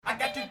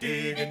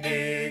and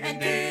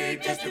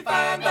dig just to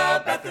find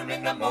the bathroom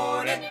in the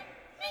morning.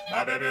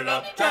 My baby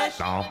loves trash.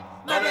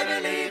 My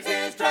baby leaves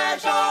his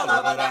trash all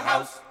over the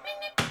house.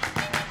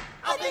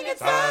 I think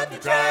it's time to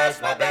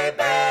trash my baby.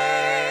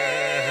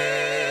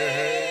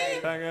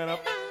 Bang it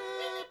up,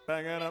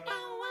 bang it up,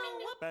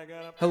 bang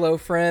it up. Hello,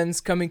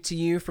 friends. Coming to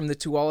you from the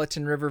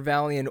Tualatin River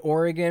Valley in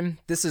Oregon.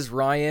 This is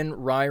Ryan,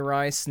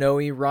 Rai,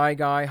 Snowy, Rye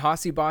Guy,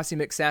 Hossy Bossy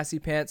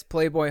McSassy Pants,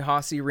 Playboy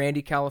Hossy,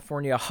 Randy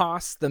California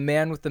Hoss, the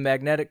man with the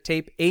magnetic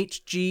tape,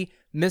 HG,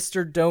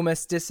 Mr.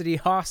 Domesticity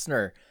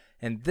Hossner.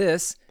 And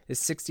this is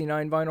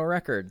 69 Vinyl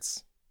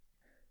Records.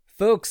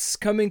 Folks,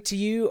 coming to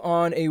you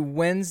on a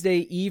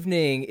Wednesday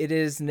evening. It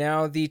is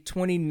now the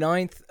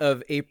 29th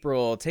of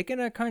April, taking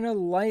a kind of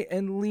light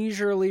and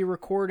leisurely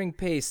recording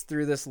pace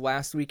through this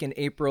last week in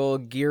April,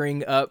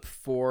 gearing up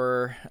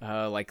for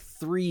like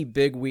 3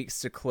 big weeks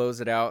to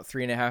close it out,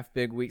 3.5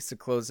 big weeks to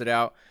close it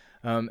out.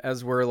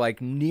 As we're like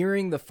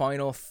nearing the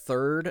final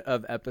third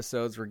of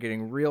episodes, we're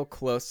getting real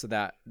close to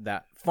that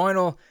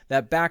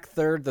back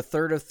third, the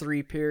third of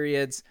 3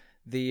 periods,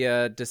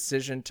 the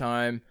decision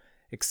time.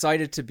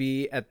 Excited to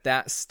be at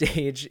that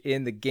stage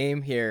in the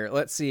game here.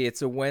 Let's see,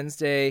 it's a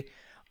Wednesday.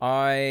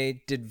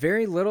 I did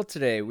very little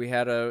today. We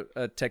had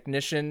a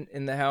technician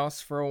in the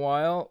house for a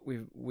while.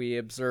 We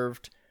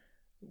observed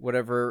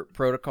whatever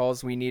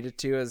protocols we needed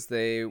to as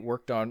they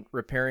worked on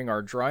repairing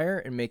our dryer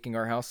and making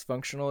our house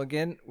functional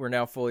again. We're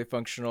now fully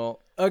functional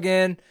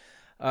again.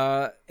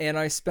 And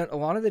I spent a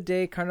lot of the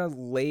day kind of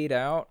laid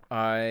out.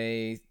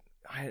 I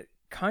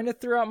kind of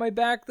threw out my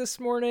back this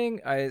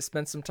morning. I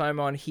spent some time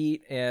on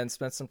heat and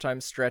spent some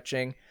time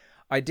stretching.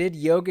 I did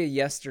yoga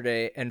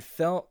yesterday and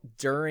felt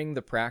during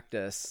the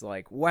practice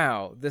like,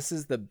 wow, this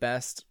is the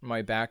best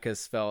my back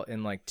has felt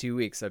in like 2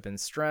 weeks. I've been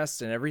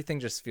stressed and everything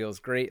just feels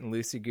great and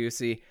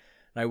loosey-goosey.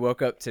 And I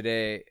woke up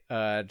today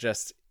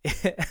just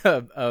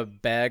a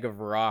bag of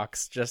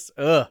rocks, just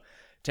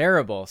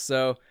terrible.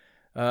 So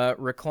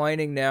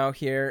reclining now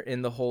here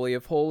in the Holy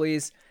of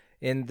Holies,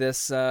 in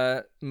this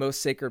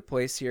most sacred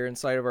place here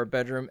inside of our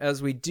bedroom,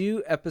 as we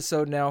do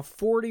episode now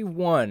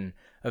 41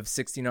 of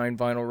 69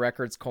 Vinyl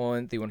Records,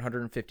 the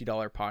 $150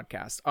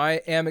 podcast.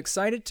 I am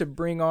excited to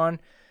bring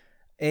on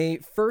a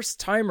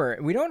first-timer.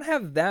 We don't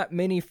have that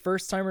many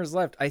first-timers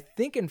left. I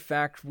think, in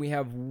fact, we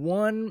have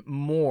one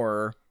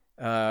more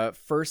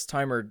first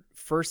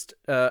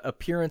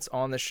appearance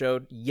on the show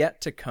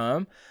yet to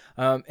come.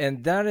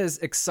 And that is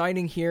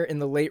exciting here in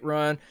the late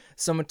run.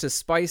 Someone to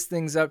spice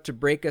things up, to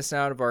break us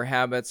out of our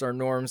habits, our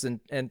norms,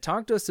 and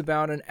talk to us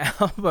about an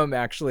album,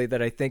 actually,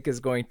 that I think is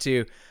going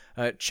to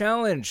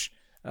challenge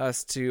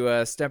us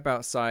to step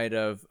outside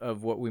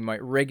of what we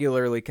might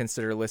regularly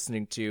consider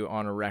listening to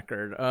on a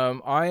record.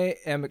 I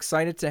am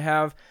excited to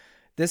have,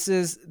 this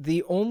is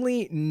the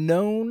only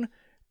known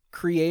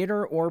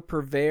creator or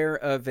purveyor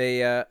of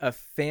a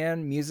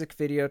fan music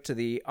video to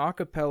the a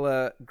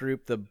cappella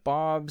group The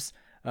Bobs.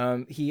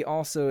 He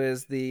also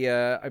is the,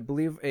 I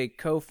believe, a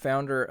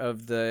co-founder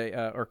of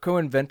or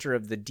co-inventor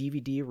of the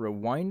DVD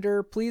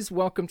Rewinder. Please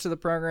welcome to the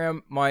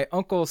program my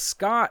Uncle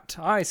Scott.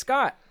 Hi,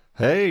 Scott.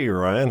 Hey,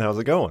 Ryan. How's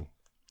it going?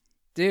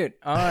 Dude,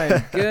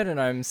 I'm good, and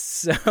I'm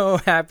so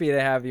happy to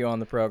have you on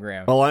the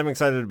program. Well, I'm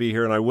excited to be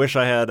here, and I wish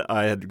I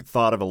had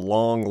thought of a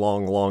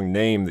long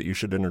name that you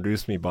should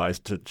introduce me by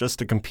just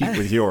to compete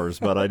with yours,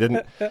 but I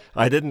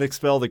didn't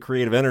expel the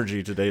creative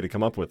energy today to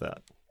come up with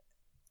that.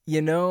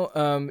 You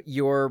know,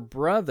 your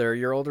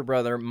older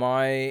brother,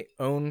 my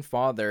own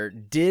father,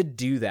 did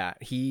do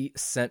that. He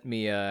sent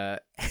me an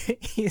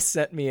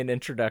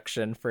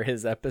introduction for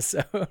his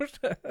episode.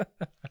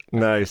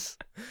 Nice.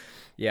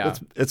 Yeah.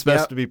 It's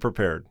best to be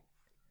prepared.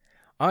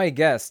 I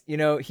guess,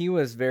 he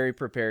was very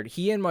prepared.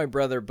 He and my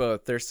brother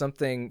both, there's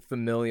something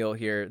familial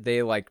here.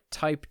 They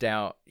typed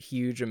out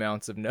huge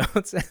amounts of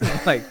notes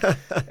and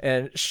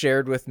and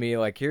shared with me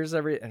here's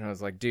and I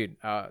was like, dude,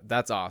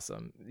 that's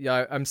awesome.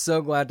 Yeah, I'm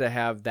so glad to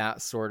have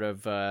that sort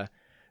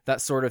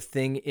of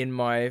thing in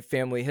my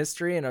family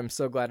history, and I'm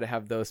so glad to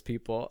have those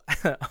people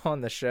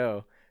on the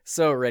show.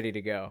 So ready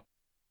to go.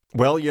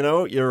 Well,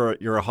 you're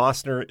a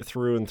Hossner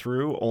through and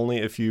through, only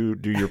if you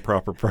do your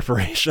proper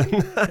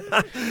preparation.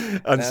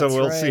 And so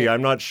we'll see.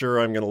 I'm not sure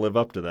I'm going to live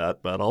up to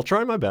that, but I'll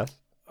try my best.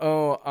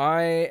 Oh,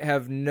 I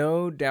have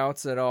no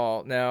doubts at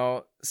all.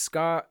 Now,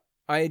 Scott,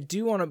 I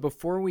do want to,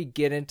 before we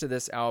get into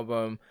this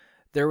album,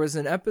 there was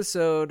an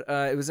episode,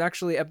 it was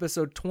actually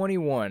episode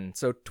 21.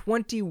 So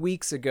 20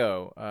 weeks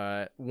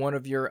ago, one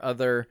of your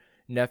other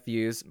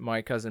nephews,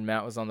 my cousin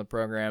Matt, was on the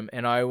program,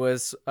 and I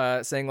was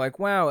saying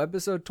wow,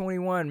 episode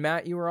 21,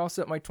 Matt, you were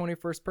also at my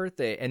 21st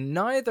birthday, and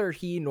neither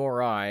he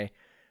nor I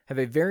have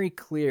a very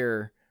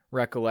clear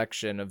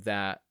recollection of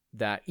that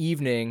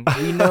evening.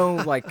 We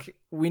know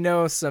we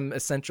know some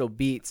essential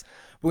beats,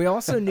 but we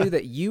also knew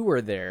that you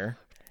were there.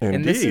 Indeed.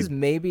 And this is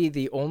maybe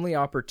the only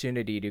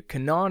opportunity to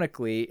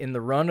canonically, in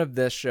the run of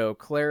this show,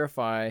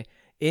 clarify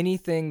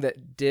anything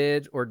that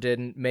did or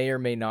didn't, may or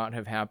may not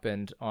have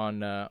happened on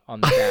the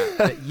bat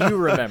that you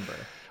remember.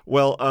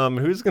 Well,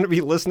 who's going to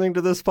be listening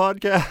to this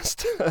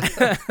podcast?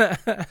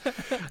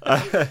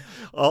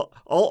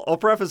 I'll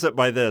preface it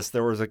by this.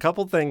 There was a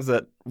couple things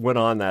that went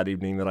on that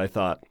evening that I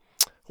thought,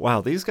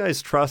 wow, these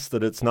guys trust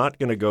that it's not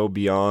going to go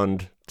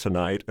beyond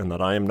tonight and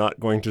that I am not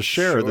going to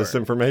share this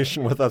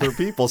information with other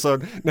people. So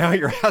now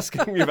you're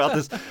asking me about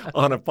this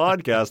on a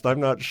podcast. I'm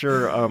not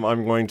sure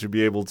I'm going to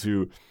be able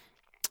to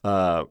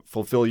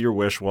fulfill your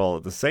wish while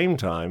at the same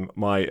time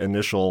my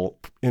initial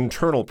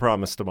internal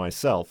promise to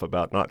myself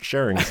about not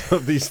sharing some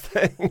of these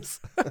things.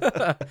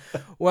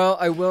 Well,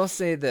 I will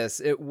say this.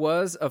 It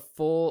was a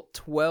full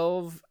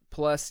 12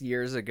 plus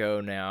years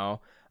ago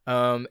now.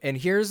 And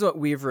here's what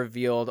we've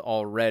revealed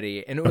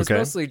already. And it was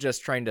mostly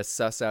just trying to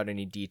suss out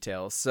any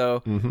details.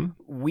 So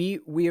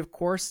we of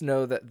course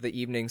know that the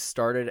evening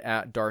started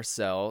at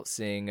Darcel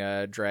seeing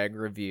a drag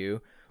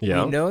review.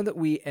 Yeah. We know that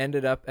we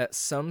ended up at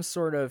some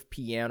sort of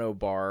piano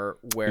bar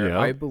where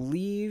I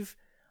believe,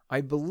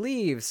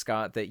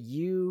 Scott, that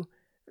you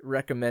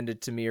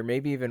recommended to me or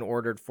maybe even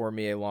ordered for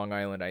me a Long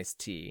Island iced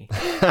tea.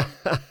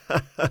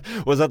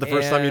 Was that the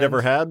first time you'd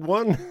ever had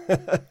one?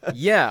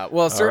 Yeah,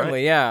 well,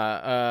 certainly,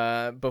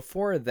 yeah.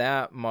 Before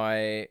that,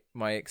 my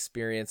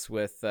experience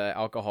with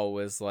alcohol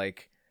was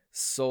like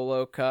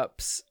Solo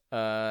cups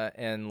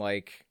and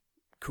like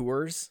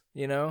Coors,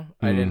 you know?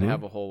 I didn't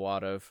have a whole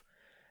lot of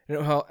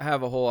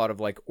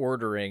like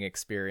ordering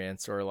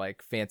experience or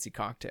like fancy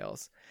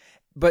cocktails.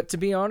 But to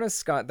be honest,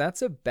 Scott,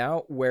 that's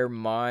about where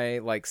my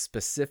like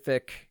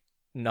specific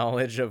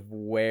knowledge of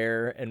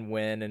where and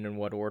when and in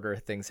what order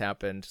things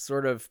happened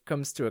sort of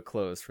comes to a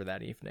close for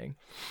that evening.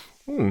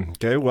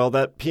 Okay, well,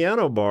 that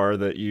piano bar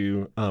that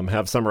you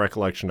have some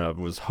recollection of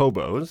was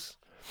Hobo's.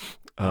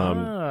 Down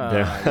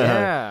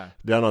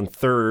on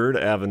 3rd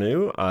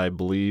Avenue. I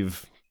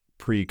believe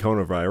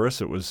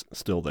pre-coronavirus it was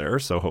still there,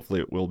 so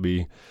hopefully it will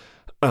be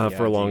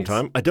for a long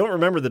time. I don't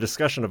remember the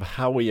discussion of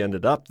how we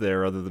ended up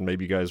there, other than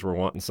maybe you guys were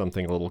wanting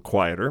something a little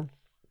quieter.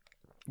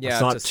 Yeah,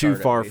 it's not too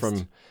far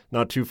from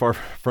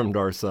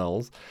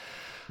Darcel's.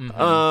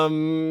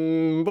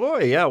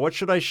 Boy, yeah. What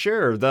should I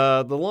share?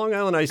 The Long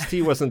Island iced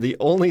tea wasn't the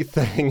only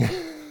thing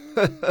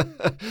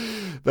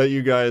that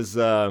you guys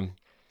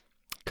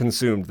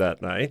consumed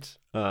that night.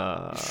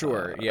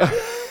 Sure. Yeah.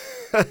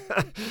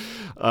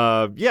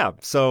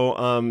 So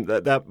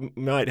that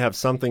might have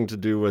something to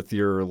do with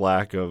your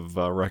lack of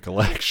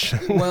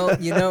recollection. Well,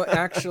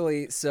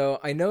 actually, so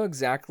I know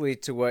exactly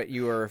to what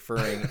you are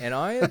referring, and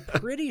I am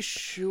pretty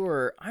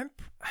sure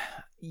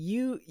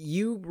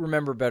you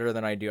remember better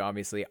than I do,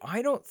 obviously.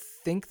 I don't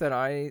think that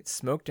I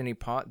smoked any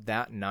pot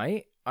that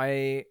night.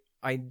 I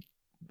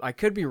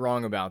could be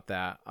wrong about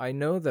that. I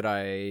know that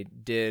I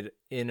did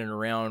in and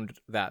around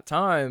that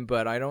time,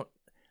 but I don't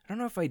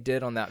know if I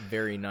did on that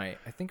very night.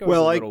 I think I was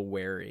a little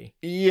wary.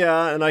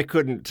 Yeah, and I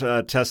couldn't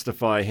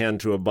testify hand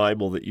to a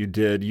Bible that you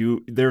did.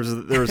 There's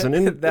an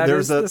that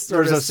there's is the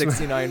sort of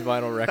 69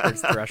 vinyl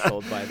records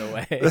threshold, by the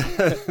way.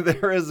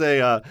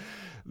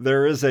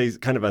 There is a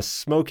kind of a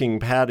smoking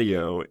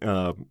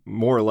patio,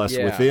 more or less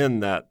within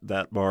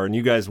that bar, and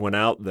you guys went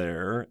out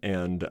there,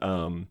 and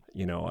I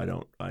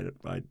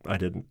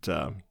didn't.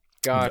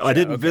 Gotcha. I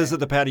didn't visit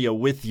the patio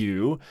with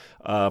you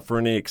for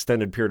any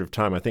extended period of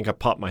time. I think I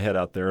popped my head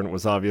out there, and it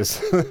was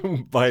obvious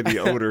by the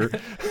odor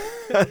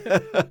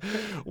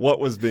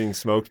what was being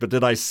smoked. But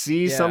did I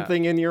see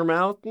something in your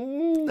mouth?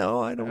 No,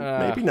 I don't.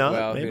 Maybe not.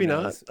 Well, maybe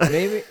not.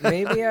 maybe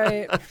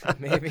I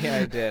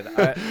did.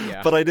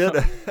 But I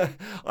did.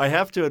 I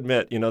have to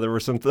admit, there were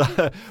some.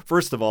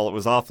 First of all, it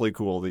was awfully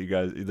cool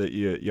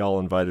that y'all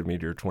invited me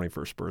to your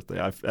 21st birthday.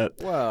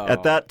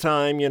 At that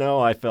time,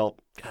 I felt.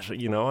 Gosh,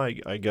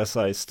 I guess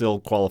I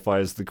still qualify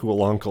as the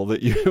cool uncle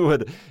that you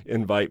would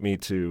invite me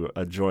to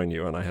join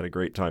you, and I had a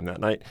great time that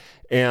night.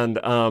 And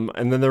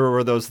then there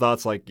were those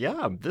thoughts like,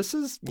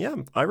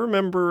 I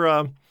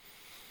remember,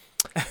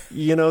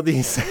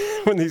 these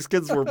when these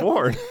kids were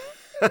born.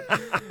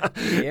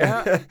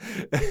 Yeah,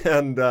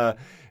 and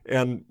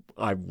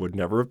I would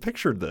never have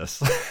pictured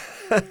this.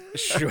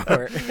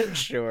 Sure.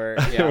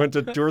 Yeah. I went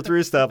to 2 or 3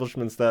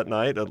 establishments that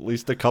night, at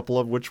least a couple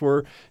of which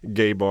were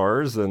gay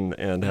bars, and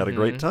had a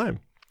great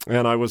time.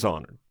 And I was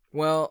honored.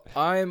 Well,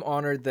 I'm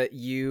honored that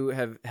you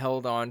have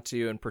held on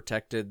to and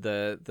protected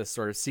the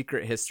sort of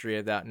secret history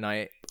of that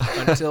night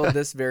until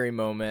this very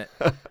moment.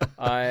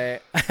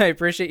 I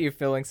appreciate you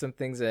filling some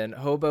things in.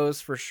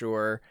 Hobos for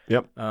sure.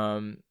 Yep.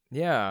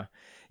 Yeah.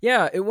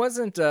 It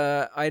wasn't.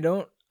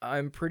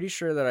 I'm pretty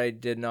sure that I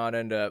did not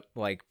end up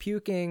like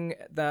puking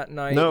that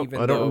night. No, even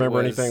I don't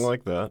remember anything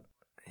like that.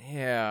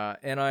 Yeah,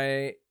 and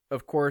I,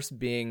 of course,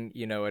 being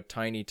a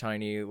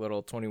tiny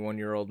little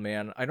 21-year-old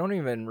man, I don't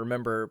even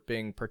remember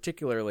being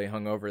particularly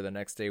hungover the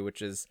next day,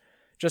 which is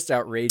just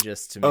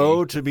outrageous to me.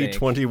 Oh, to be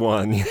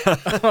 21.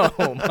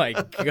 Oh my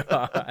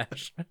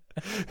gosh!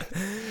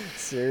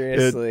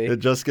 Seriously, it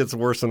just gets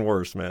worse and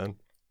worse, man.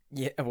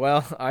 Yeah,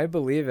 well, I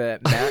believe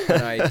it. Matt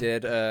and I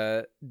did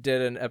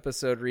an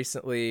episode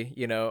recently.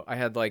 I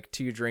had like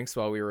 2 drinks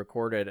while we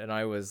recorded, and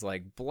I was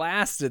like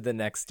blasted the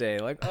next day.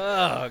 Like,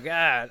 oh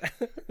god.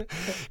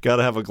 Got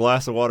to have a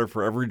glass of water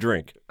for every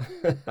drink.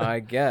 I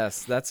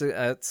guess that's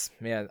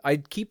man. I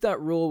keep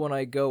that rule when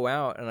I go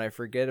out, and I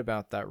forget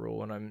about that rule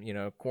when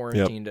I'm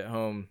quarantined at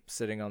home,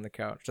 sitting on the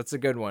couch. That's a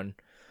good one.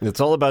 It's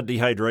all about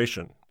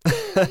dehydration.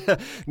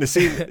 Now,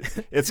 see,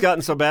 it's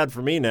gotten so bad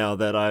for me now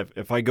that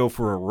if I go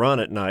for a run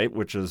at night,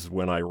 which is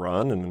when I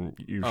run, and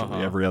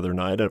usually every other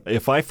night,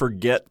 if I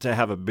forget to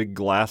have a big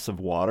glass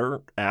of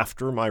water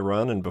after my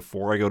run and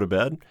before I go to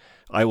bed,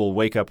 I will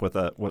wake up with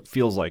what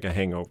feels like a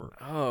hangover.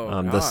 Oh,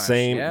 gosh,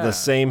 the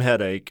same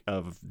headache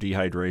of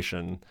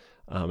dehydration.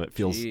 It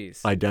feels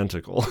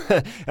identical,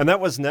 and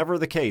that was never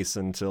the case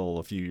until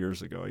a few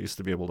years ago. I used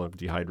to be able to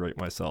dehydrate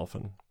myself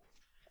and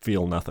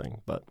feel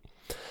nothing, but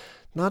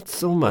not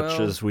so much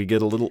as we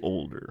get a little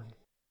older.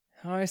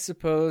 I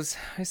suppose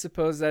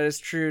that is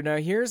true. Now,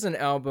 here's an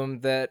album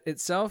that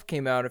itself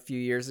came out a few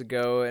years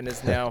ago and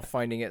is now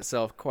finding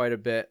itself quite a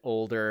bit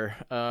older.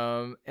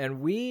 And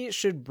we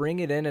should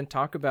bring it in and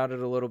talk about it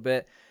a little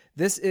bit.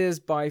 This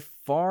is by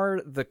far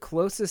the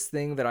closest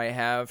thing that I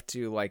have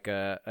to like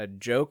a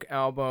joke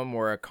album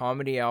or a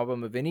comedy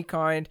album of any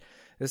kind.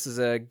 This is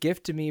a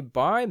gift to me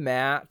by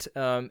Matt,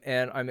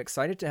 and I'm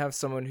excited to have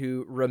someone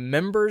who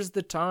remembers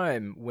the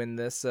time when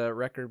this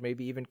record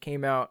maybe even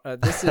came out.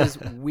 This is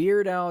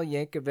Weird Al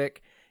Yankovic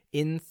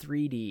in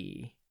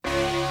 3D.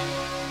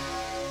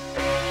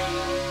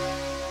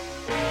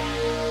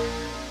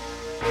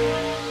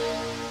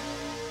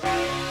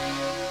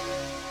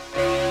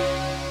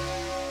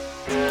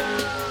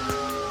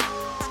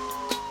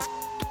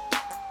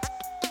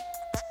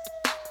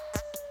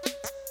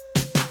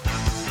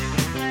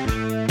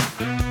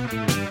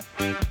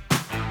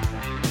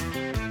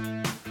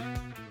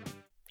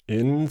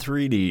 In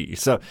 3D.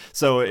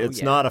 So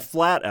it's not a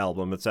flat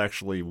album. It's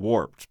actually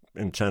warped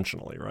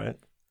intentionally, right?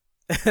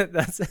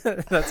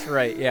 That's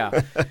right.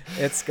 Yeah.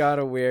 It's got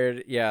a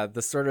weird,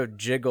 the sort of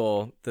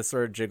jiggle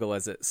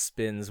as it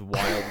spins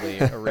wildly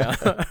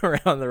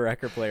around the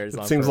record players.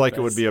 It seems like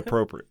it would be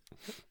appropriate.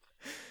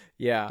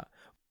 Yeah.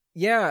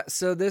 Yeah,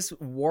 so this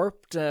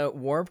warped,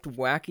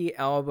 wacky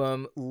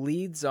album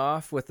leads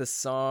off with a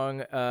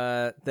song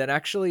that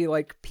actually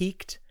like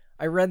peaked.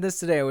 I read this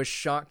today. I was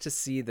shocked to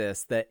see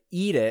this, that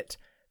Eat It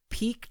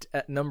peaked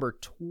at number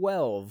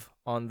 12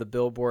 on the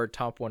Billboard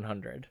Top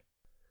 100.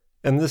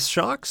 And this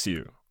shocks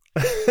you.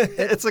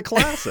 It's a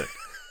classic.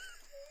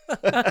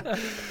 It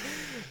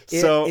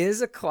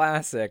is a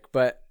classic,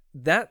 but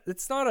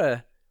it's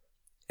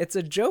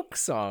a joke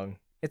song.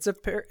 It's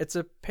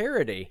a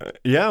parody.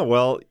 Yeah,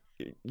 well,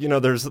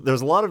 there's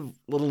a lot of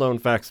little known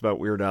facts about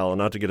Weird Al, and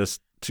not to get us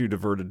too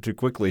diverted too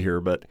quickly here,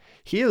 but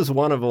he is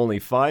one of only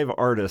 5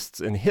 artists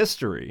in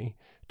history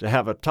to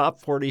have a top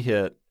 40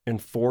 hit in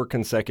 4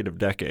 consecutive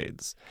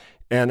decades.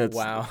 And it's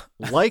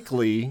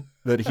likely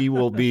that he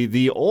will be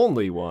the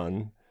only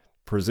one,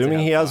 presuming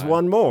he has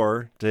 1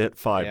 more, to hit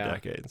 5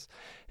 decades.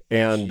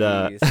 And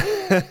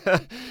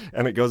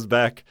and it goes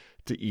back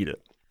to Eat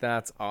It.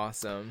 That's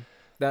awesome.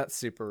 That's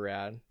super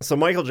rad. So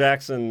Michael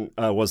Jackson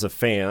was a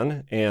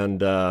fan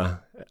and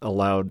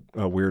allowed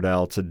Weird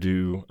Al to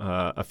do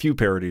a few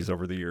parodies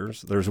over the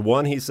years. There's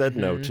one he said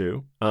no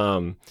to,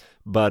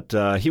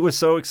 but he was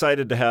so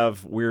excited to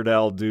have Weird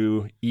Al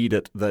do Eat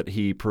It that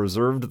he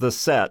preserved the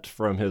set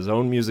from his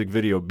own music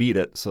video Beat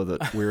It so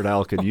that Weird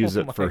Al could use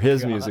it for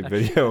his music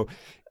video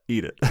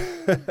Eat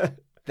It.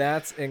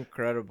 That's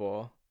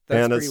incredible.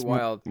 That's pretty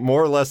wild.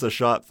 More or less a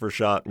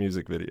shot-for-shot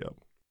music video.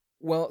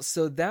 Well,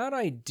 so that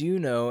I do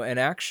know, and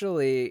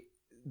actually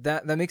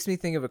that makes me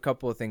think of a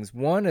couple of things.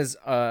 One is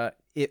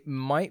it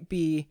might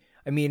be,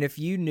 I mean, if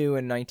you knew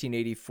in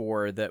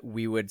 1984 that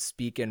we would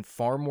speak in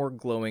far more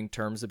glowing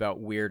terms about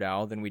Weird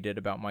Al than we did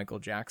about Michael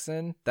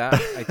Jackson,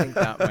 I think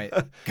that might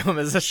come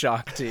as a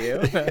shock to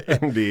you.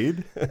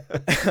 Indeed.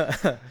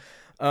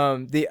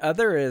 The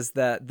other is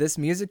that this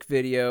music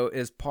video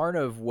is part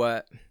of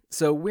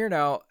so Weird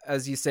Al,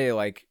 as you say,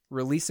 like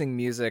releasing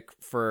music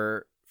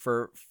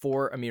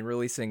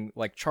releasing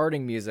like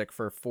charting music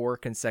for 4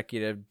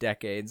 consecutive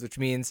decades, which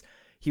means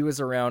he was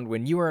around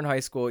when you were in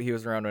high school. He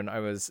was around when I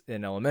was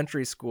in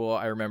elementary school.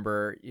 I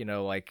remember,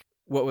 like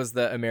what was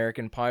the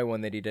American Pie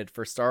one that he did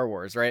for Star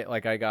Wars, right?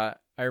 Like I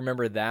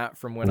remember that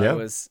from when I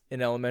was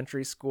in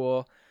elementary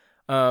school.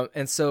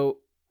 And so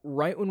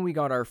right when we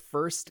got our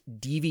first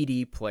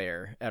DVD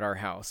player at our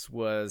house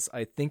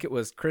I think it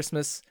was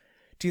Christmas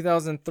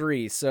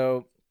 2003.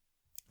 So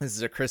this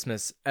is a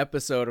Christmas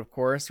episode, of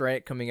course,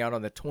 right? Coming out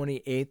on the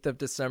 28th of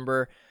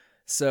December.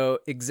 So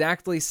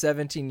exactly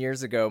 17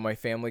 years ago, my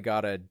family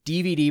got a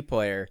DVD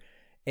player.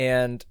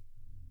 And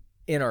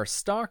in our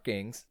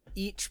stockings,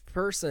 each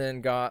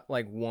person got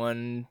like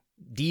 1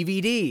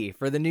 DVD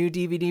for the new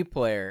DVD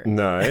player.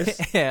 Nice.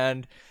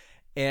 And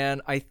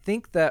I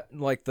think that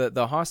like the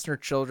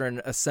Hostner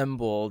children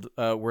assembled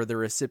were the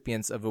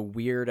recipients of a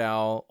Weird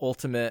Al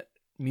Ultimate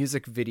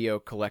Music Video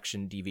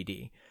Collection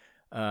DVD.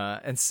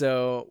 And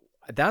so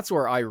that's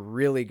where I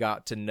really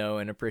got to know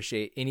and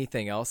appreciate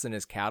anything else in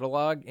his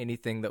catalog,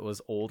 anything that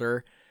was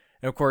older.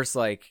 And of course,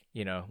 like,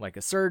 you know, like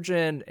A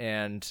Surgeon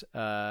and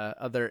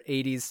other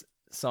 80s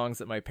songs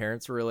that my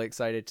parents were really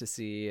excited to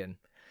see. And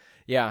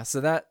yeah,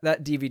 so that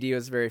DVD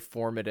was very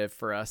formative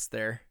for us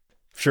there.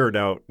 Sure.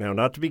 Now,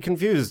 not to be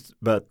confused,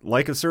 but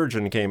Like a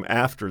Surgeon came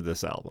after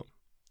this album.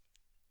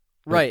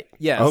 Right.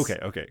 Yes.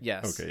 Okay.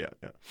 Yes. Okay.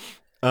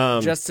 Yeah.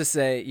 Just to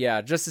say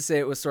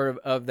it was sort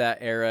of that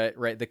era,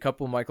 right? The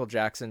couple Michael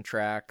Jackson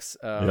tracks.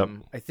 Yep.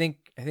 I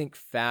think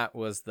Fat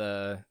was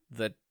the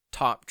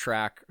top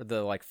track,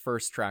 the like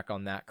first track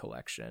on that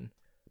collection.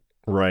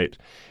 Right.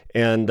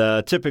 And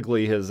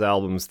typically his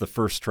albums, the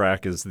first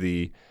track is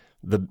the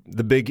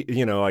big,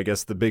 you know, I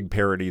guess the big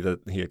parody that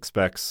he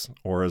expects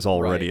or is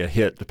already a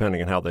hit,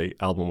 depending on how the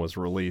album was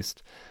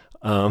released.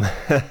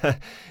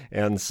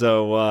 And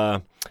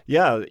so,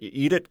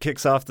 Eat It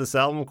kicks off this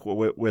album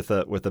with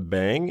a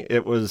bang.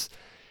 It was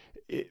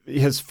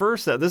his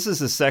first. This is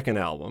his second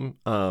album,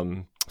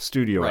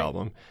 studio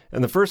album,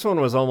 and the first one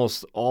was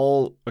almost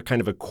all a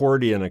kind of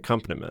accordion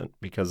accompaniment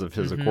because of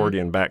his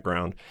accordion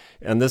background.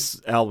 And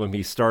this album,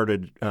 he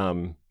started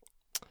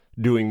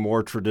doing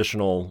more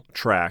traditional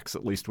tracks,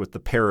 at least with the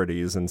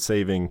parodies, and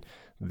saving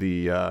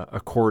the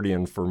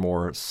accordion for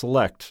more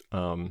select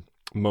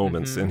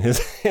moments in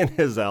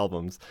his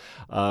albums,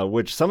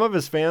 which some of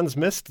his fans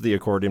missed the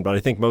accordion, but I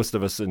think most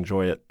of us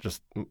enjoy it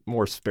just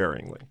more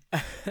sparingly.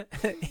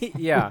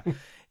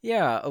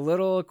 Yeah, a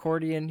little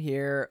accordion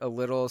here, a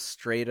little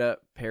straight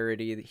up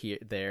parody here,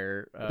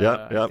 there.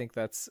 I think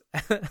that's.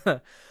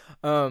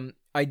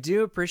 I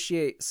do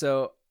appreciate.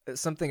 So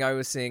something I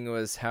was seeing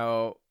was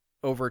how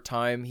over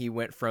time he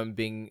went from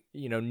being,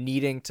 you know,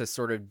 needing to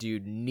sort of do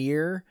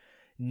near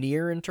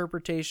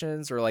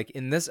interpretations, or like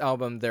in this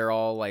album they're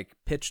all like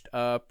pitched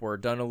up or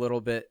done a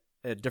little bit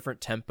a different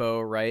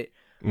tempo, right?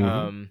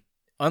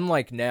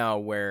 Unlike now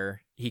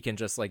where he can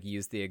just like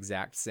use the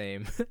exact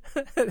same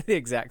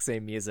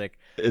music.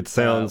 It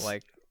sounds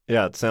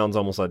it sounds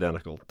almost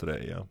identical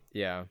today.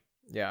 Yeah.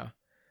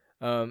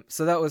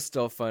 So that was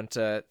still fun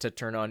to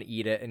turn on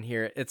Eat It and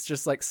hear it. It's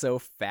just like so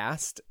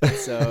fast,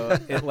 so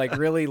it like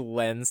really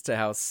lends to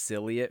how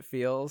silly it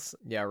feels,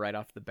 right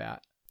off the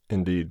bat.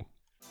 Indeed.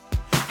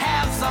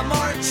 Have some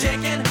more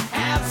chicken,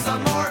 have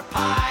some more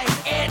pie.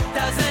 It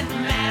doesn't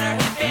matter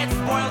if it's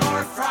boiled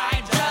or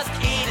fried. Just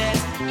eat it.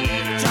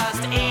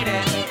 Just eat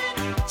it.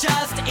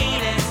 Just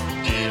eat it.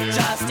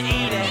 Just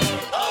eat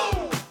it.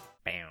 Oh!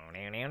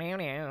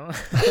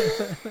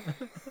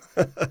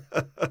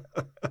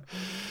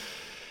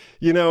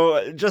 You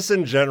know, just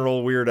in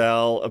general, Weird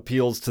Al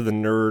appeals to the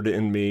nerd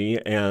in me,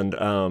 and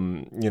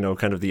you know,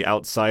 kind of the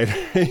outside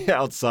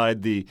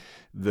the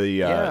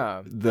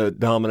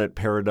dominant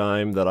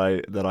paradigm that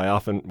I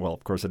often, well,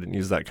 of course I didn't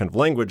use that kind of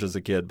language as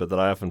a kid, but that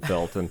I often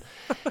felt, and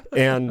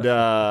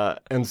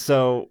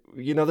so,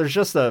 you know, there's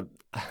just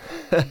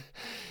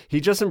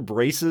he just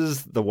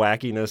embraces the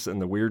wackiness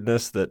and the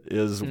weirdness that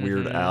is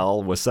Weird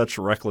Al with such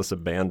reckless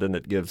abandon.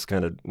 It gives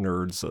kind of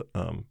nerds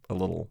a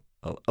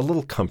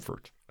little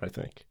comfort, I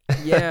think.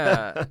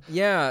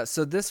 Yeah.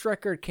 So this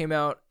record came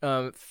out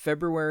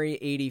February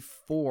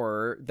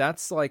 1984.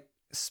 That's like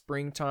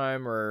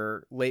springtime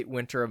or late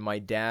winter of my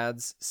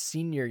dad's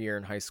senior year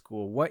in high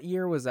school. What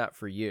year was that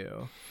for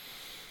you?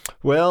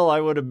 Well, I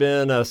would have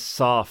been a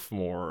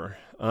sophomore.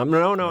 I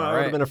would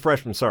have been a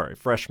freshman. Sorry,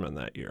 freshman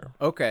that year.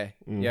 Okay.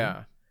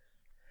 Yeah.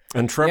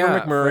 And Trevor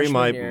McMurray,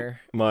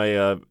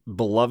 my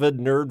beloved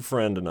nerd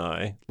friend, and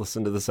I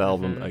listened to this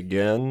album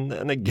again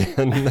and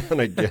again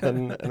and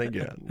again and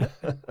again.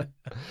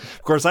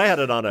 Of course, I had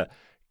it on a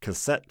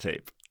cassette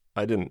tape.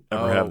 I didn't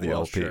ever have the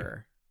LP.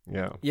 Sure.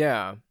 Yeah.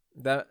 Yeah.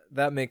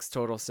 That makes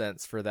total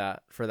sense for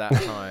that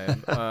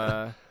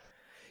time.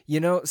 You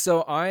know,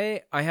 so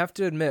I have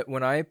to admit,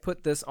 when I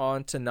put this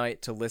on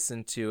tonight to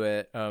listen to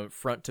it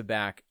front to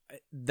back,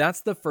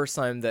 that's the first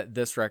time that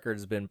this record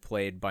has been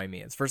played by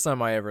me. It's the first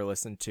time I ever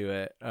listened to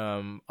it.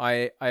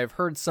 I've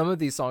heard some of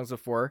these songs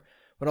before,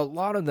 but a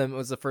lot of them, it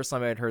was the first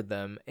time I'd heard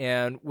them.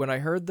 And when I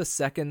heard the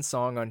second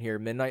song on here,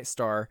 Midnight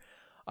Star,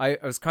 I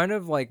was kind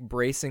of like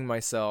bracing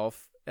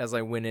myself as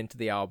I went into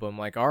the album,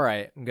 like, all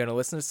right, I'm going to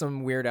listen to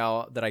some Weird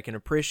Al that I can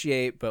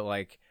appreciate, but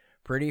like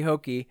pretty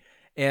hokey.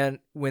 And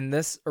when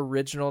this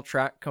original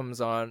track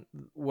comes on,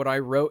 what I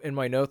wrote in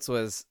my notes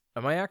was,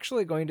 am I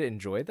actually going to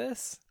enjoy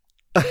this?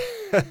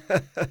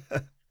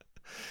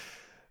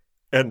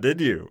 And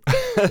did you?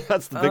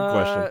 That's the big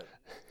question.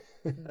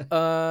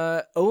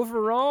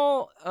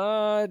 Overall,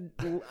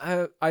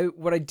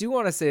 what I do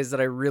want to say is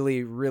that I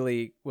really,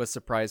 really was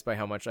surprised by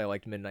how much I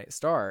liked Midnight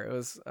Star. It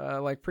was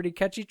like pretty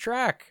catchy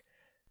track.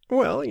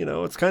 Well, you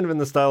know, it's kind of in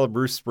the style of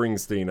Bruce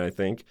Springsteen, I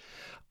think.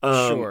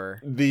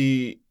 Sure.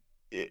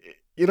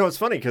 You know, it's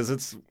funny because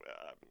it's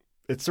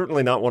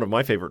certainly not one of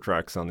my favorite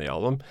tracks on the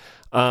album.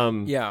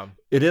 Yeah.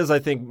 It is, I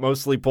think,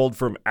 mostly pulled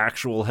from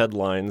actual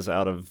headlines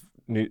out of,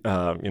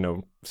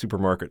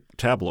 supermarket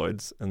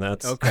tabloids, and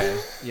that's okay.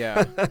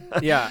 Yeah.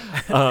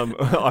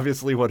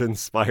 Obviously what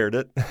inspired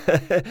it.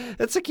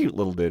 It's a cute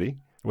little ditty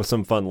with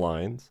some fun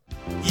lines.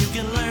 You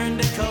can learn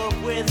to cope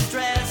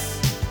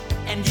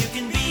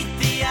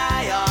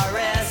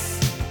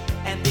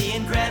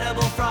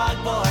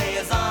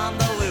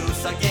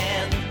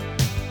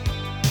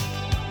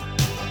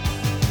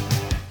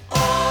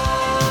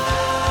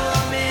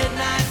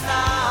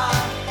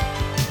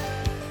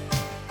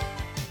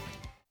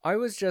I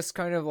was just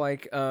kind of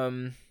like,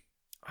 I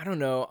don't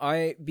know.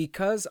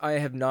 Because I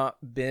have not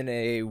been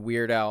a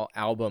Weird Al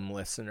album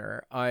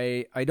listener,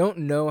 I don't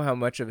know how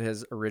much of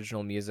his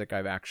original music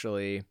I've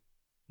actually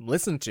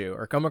listened to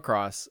or come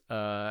across.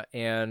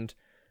 And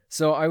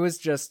so I was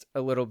just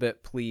a little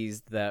bit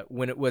pleased that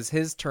when it was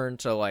his turn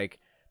to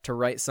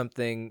write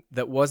something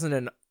that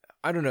wasn't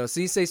I don't know. So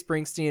you say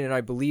Springsteen, and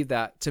I believe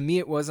that. To me,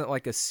 it wasn't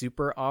like a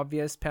super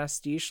obvious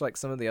pastiche like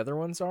some of the other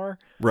ones are.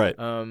 Right.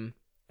 And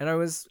I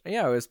was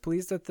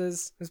pleased with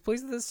this. I was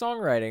pleased with his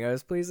songwriting. I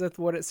was pleased with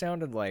what it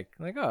sounded like.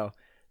 Like, oh,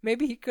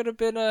 maybe he could have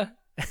been a.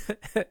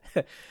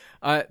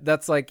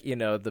 That's like,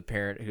 the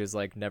parent who's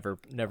like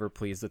never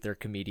pleased with their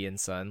comedian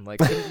son. Like,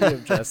 couldn't you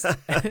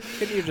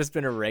have just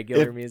been a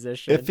regular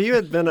musician? If he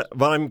had been,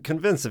 but I'm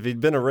convinced if he'd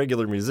been a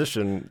regular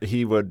musician,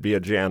 he would be a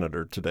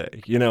janitor today.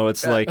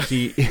 It's like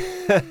he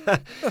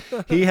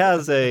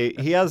has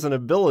an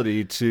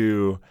ability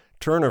to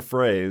turn a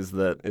phrase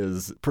that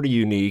is pretty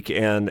unique,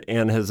 and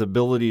his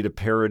ability to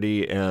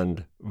parody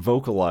and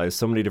vocalize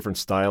so many different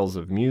styles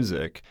of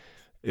music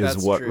is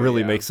That's what true,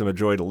 really yeah. makes him a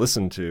joy to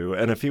listen to.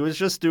 And if he was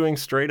just doing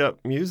straight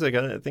up music,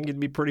 I think he'd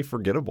be pretty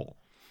forgettable.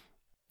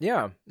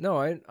 Yeah,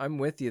 no, I'm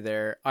with you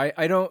there.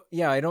 I don't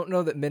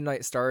know that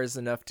Midnight Star is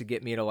enough to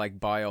get me to like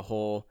buy a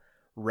whole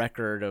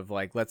record of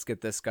like, let's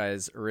get this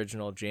guy's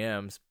original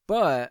jams.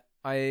 But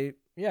I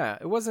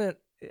was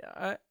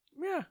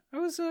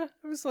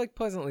like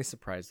pleasantly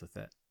surprised with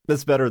it.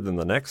 That's better than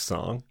the next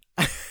song.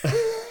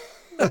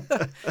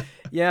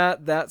 Yeah,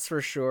 that's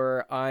for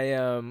sure.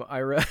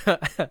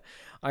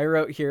 I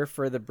wrote here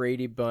for the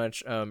Brady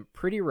Bunch,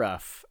 pretty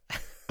rough.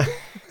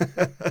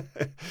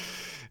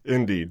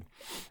 Indeed.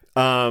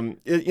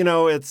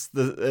 It's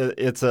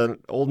an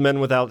Old Men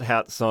Without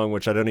Hats song,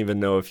 which I don't even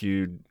know if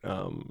you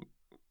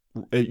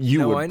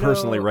would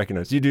personally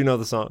recognize. You do know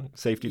the song,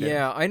 Safety Dance?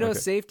 Yeah, I know Okay.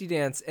 Safety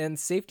Dance, and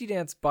Safety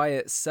Dance by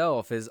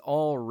itself is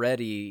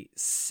already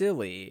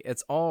silly.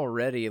 It's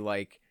already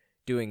like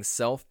doing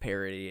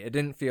self-parody. It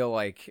didn't feel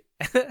like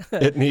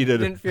It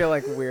needed. It didn't feel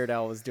like Weird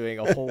Al was doing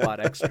a whole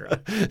lot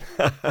extra.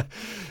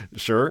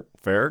 Sure,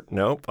 fair.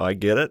 Nope, I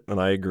get it, and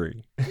I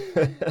agree.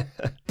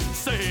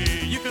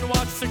 Say, you can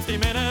watch 60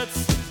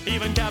 Minutes,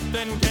 even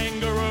Captain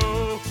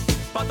Kangaroo.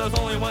 But there's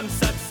only one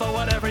set, so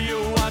whatever you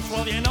watch,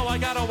 well, I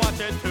gotta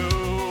watch it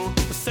too.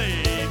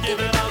 Say,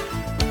 give it up,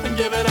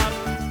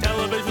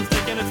 television's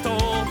taking its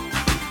toll.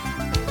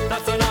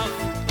 That's enough,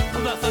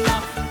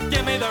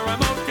 give me the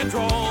remote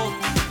control.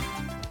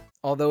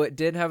 Although it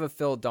did have a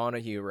Phil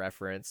Donahue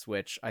reference,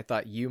 which I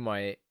thought you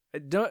might.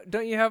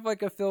 Don't you have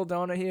like a Phil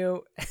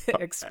Donahue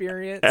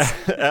experience?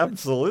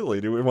 Absolutely.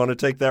 Do we want to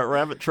take that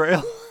rabbit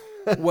trail?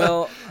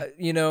 Well,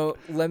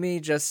 let me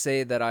just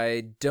say that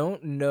I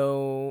don't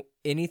know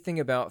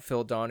anything about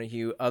Phil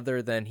Donahue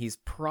other than he's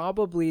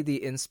probably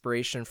the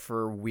inspiration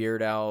for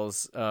Weird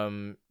Al's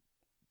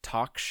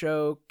talk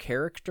show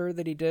character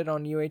that he did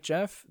on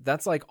UHF.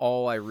 That's like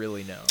all I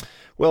really know.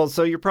 Well,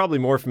 so you're probably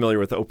more familiar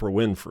with Oprah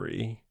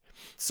Winfrey.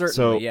 Certainly,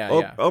 So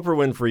yeah. Oprah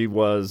Winfrey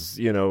was,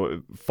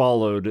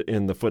 followed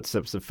in the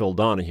footsteps of Phil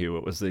Donahue.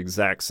 It was the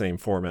exact same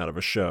format of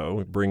a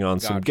show. Bring on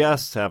some Gotcha.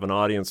 guests, have an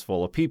audience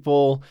full of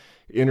people,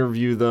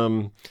 interview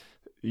them,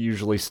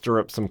 usually stir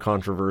up some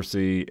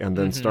controversy, and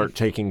then start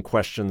taking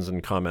questions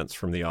and comments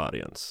from the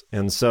audience.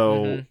 And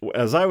so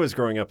as I was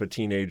growing up a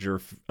teenager,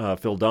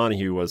 Phil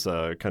Donahue was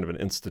a kind of an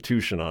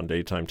institution on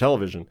daytime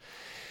television.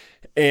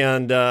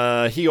 And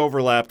he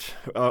overlapped,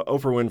 Oprah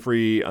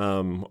Winfrey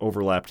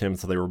overlapped him,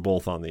 so they were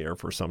both on the air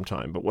for some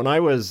time. But when I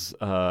was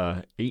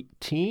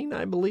 18,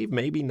 I believe,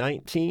 maybe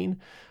 19,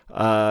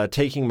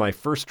 taking my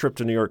first trip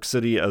to New York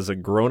City as a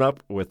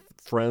grown-up with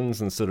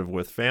friends instead of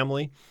with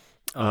family,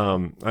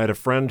 I had a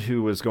friend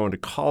who was going to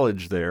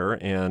college there,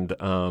 and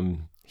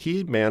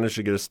he managed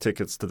to get us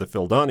tickets to the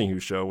Phil Donahue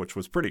show, which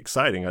was pretty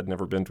exciting. I'd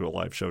never been to a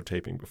live show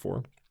taping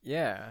before.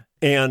 Yeah.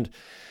 And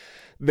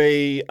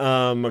they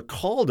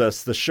called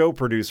us, the show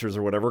producers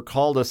or whatever,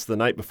 called us the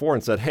night before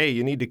and said, hey,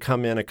 you need to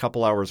come in a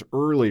couple hours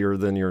earlier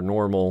than your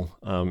normal,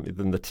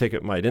 than the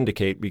ticket might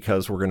indicate,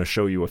 because we're going to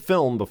show you a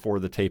film before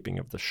the taping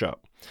of the show.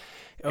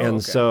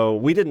 So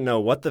we didn't know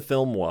what the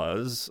film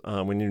was.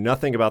 We knew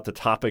nothing about the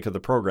topic of the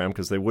program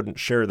because they wouldn't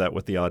share that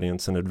with the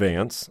audience in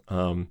advance.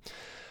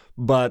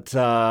 But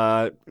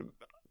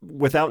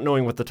without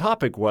knowing what the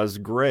topic was,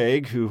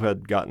 Greg, who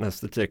had gotten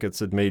us the tickets,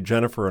 had made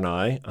Jennifer and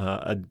I,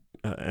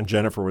 and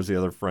Jennifer was the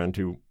other friend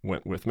who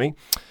went with me,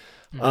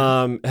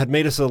 had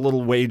made us a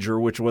little wager,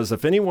 which was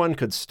if anyone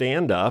could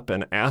stand up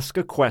and ask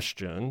a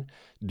question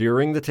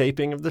during the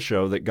taping of the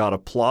show that got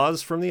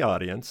applause from the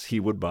audience, he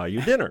would buy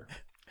you dinner.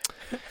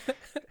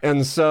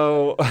 And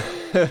so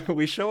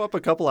we show up a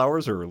couple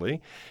hours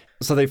early.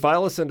 So they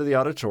file us into the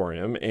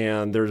auditorium,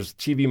 and there's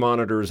TV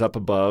monitors up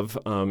above,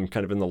 kind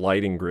of in the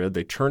lighting grid.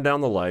 They turn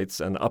down the lights,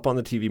 and up on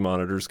the TV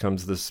monitors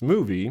comes this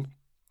movie,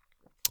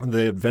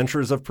 The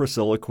Adventures of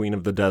Priscilla, Queen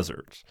of the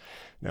Desert.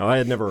 Now, I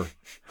had never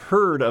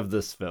heard of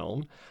this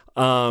film,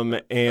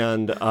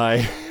 and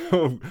I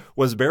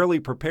was barely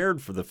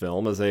prepared for the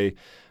film as a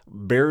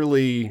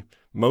barely,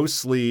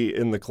 mostly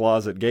in the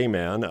closet gay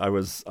man. I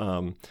was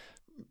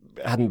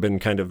hadn't been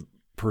kind of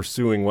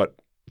pursuing what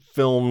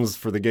films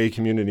for the gay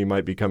community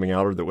might be coming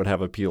out or that would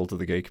have appeal to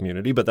the gay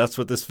community. But that's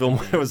what this film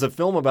it was, a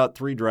film about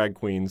 3 drag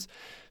queens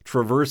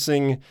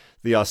traversing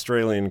the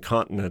Australian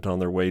continent on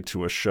their way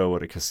to a show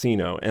at a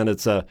casino. And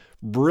it's a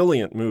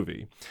brilliant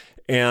movie.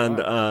 And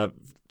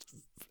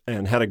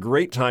and had a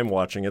great time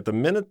watching it. The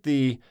minute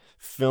the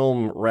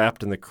film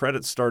wrapped and the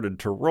credits started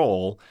to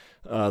roll,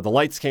 the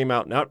lights came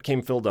out and out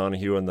came Phil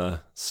Donahue and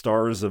the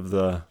stars of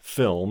the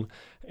film,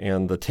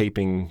 and the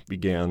taping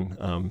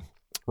began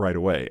right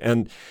away.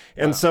 And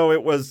so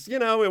it was,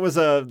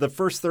 the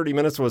first 30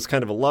 minutes was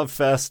kind of a love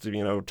fest,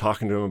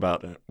 talking to him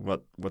about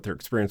what their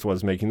experience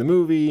was making the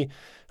movie,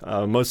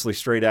 mostly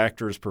straight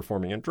actors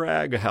performing in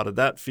drag. How did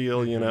that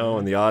feel,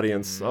 and the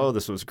audience, oh,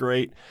 this was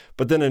great.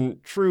 But then in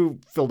true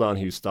Phil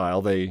Donahue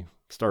style, they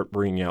start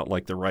bringing out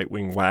like the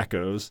right-wing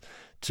wackos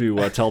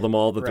to tell them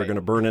all that they're going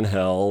to burn in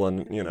hell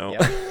and,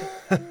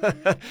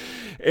 Yep.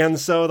 And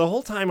so the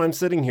whole time I'm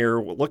sitting here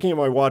looking at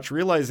my watch,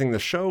 realizing the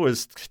show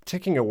is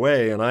ticking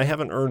away and I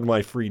haven't earned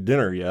my free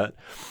dinner yet.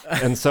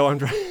 And so I'm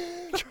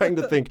trying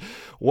to think,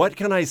 what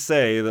can I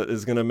say that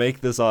is going to make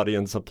this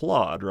audience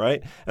applaud,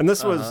 right? And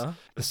this was,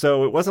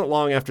 so it wasn't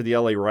long after the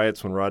LA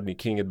riots when Rodney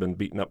King had been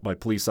beaten up by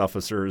police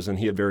officers, and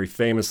he had very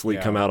famously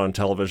come out on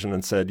television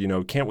and said,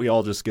 can't we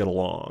all just get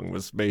along,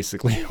 was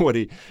basically what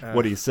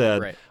he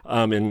said,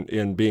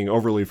 in being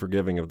overly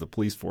forgiving of the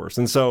police force.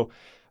 And so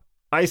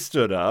I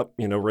stood up,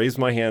 raised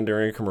my hand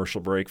during a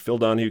commercial break. Phil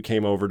Donahue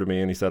came over to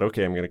me and he said,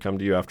 okay, I'm going to come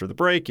to you after the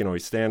break.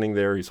 He's standing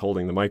there. He's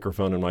holding the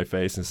microphone in my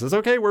face and says,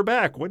 okay, we're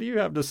back. What do you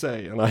have to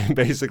say? And I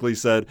basically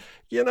said,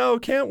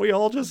 can't we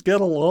all just get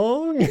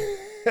along?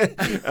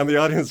 And the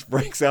audience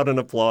breaks out in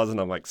applause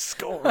and I'm like,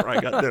 score, I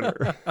got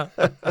dinner.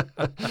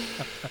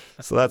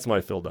 So that's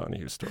my Phil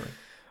Donahue story.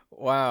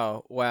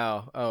 Wow.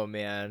 Oh,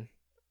 man.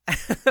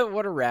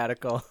 What a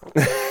radical.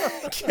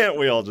 Can't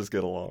we all just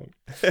get along?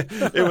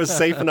 It was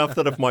safe enough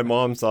that if my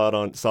mom saw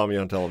me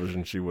on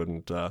television, she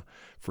wouldn't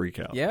freak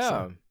out. Yeah.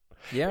 So.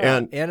 Yeah.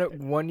 And it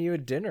won you a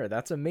dinner.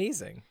 That's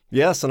amazing.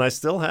 Yes. And I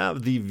still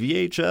have the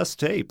VHS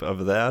tape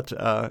of that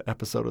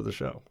episode of the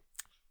show.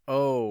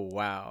 Oh,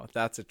 wow.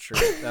 That's a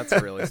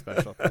really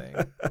special thing.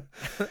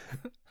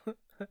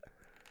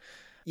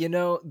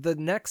 The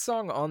next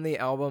song on the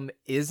album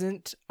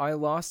isn't I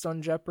Lost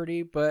on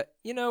Jeopardy, but,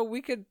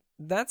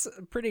 that's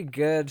pretty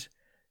good.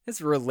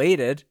 It's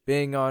related,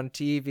 being on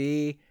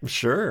TV.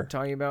 Sure.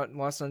 Talking about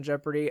Lost on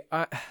Jeopardy.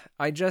 I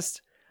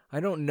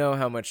don't know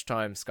how much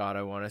time, Scott,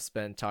 I want to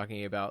spend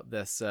talking about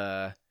this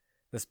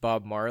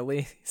Bob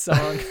Marley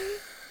song.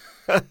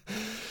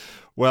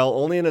 Well,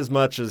 only in as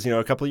much as,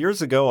 a couple of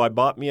years ago, I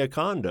bought me a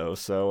condo,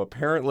 so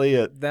apparently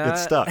it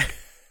stuck.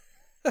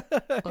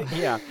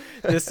 Yeah,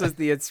 this was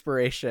the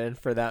inspiration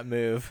for that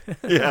move.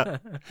 Yeah,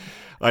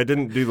 I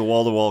didn't do the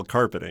wall-to-wall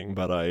carpeting,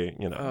 but I,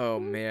 Oh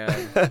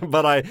man!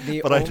 but I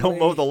don't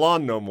mow the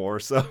lawn no more.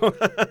 So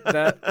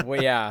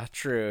yeah,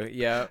 true.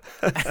 Yeah.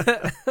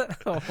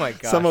 Oh my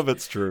god. Some of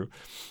it's true.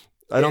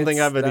 I don't think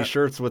I have any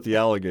shirts with the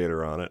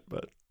alligator on it,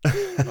 but.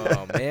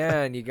 Oh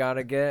man, you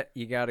gotta get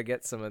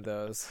some of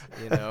those.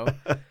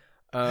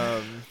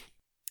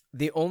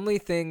 The only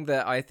thing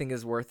that I think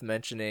is worth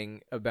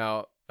mentioning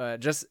about. I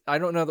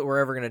don't know that we're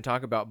ever going to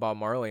talk about Bob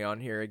Marley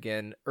on here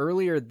again.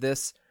 Earlier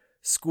this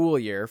school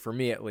year, for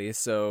me at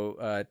least,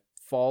 so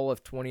fall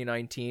of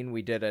 2019,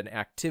 we did an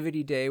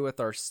activity day with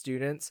our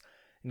students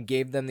and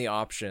gave them the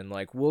option,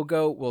 like, we'll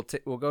go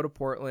to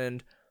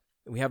Portland.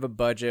 We have a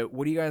budget.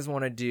 What do you guys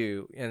want to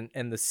do?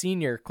 And the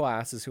senior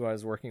class is who I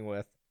was working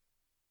with,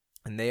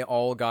 and they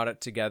all got it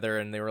together,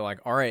 and they were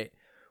like, all right,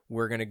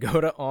 we're going to go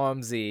to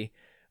OMSI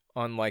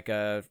on like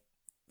a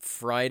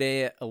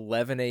Friday at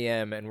 11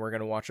 a.m. and we're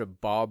going to watch a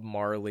Bob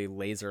Marley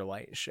laser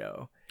light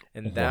show.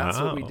 And that's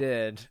what we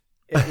did.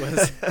 It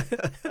was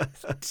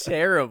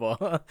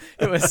terrible.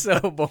 It was so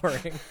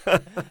boring.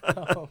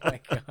 Oh my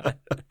God.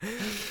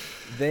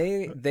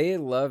 They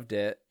loved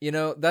it.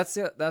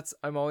 That's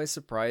I'm always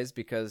surprised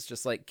because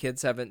just like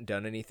kids haven't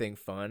done anything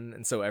fun.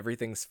 And so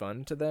everything's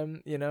fun to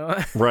them,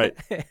 Right.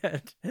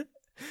 And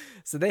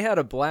so they had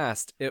a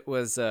blast. It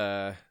was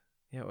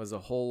it was a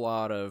whole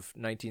lot of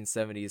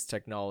 1970s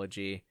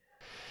technology.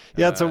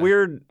 Yeah, it's a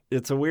weird,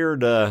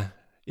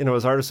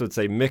 as artists would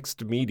say,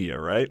 mixed media,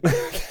 right?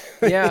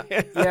 Yeah,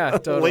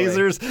 totally.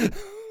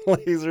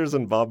 Lasers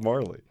and Bob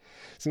Marley.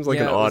 Seems like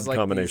an odd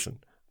combination.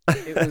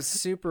 It was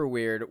super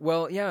weird.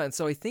 Well, yeah, and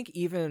so I think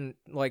even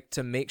like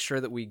to make sure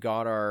that we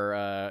got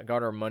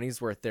our money's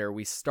worth there,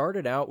 we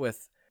started out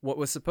with what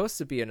was supposed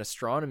to be an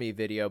astronomy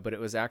video, but it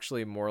was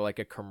actually more like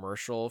a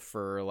commercial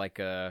for like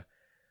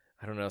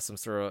some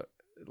sort of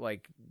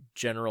like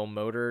General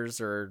Motors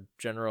or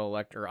General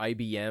Electric or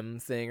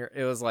IBM thing.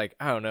 It was like,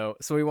 I don't know.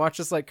 So we watched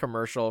this like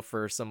commercial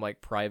for some like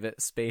private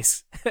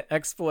space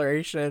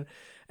exploration,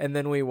 and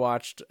then we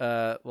watched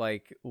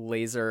like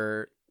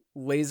laser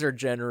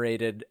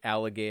generated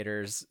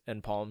alligators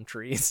and palm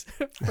trees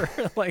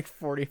for like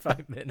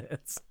 45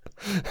 minutes.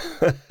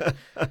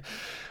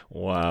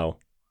 Wow.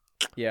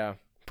 Yeah.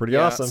 Pretty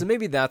awesome. So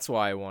maybe that's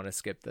why I want to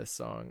skip this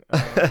song.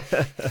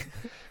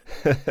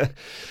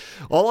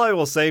 All I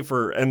will say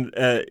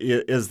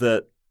is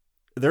that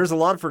there's a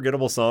lot of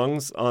forgettable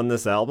songs on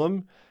this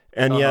album,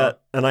 and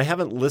yet I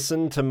haven't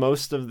listened to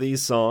most of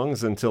these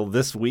songs until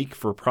this week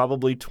for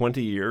probably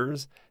 20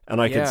 years,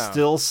 and I could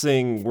still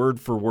sing word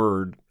for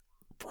word.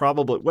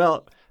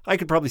 I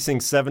could probably sing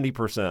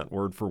 70%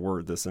 word for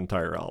word this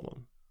entire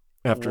album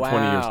after 20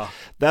 years.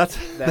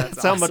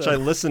 That's how much I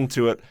listened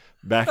to it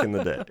back in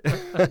the day.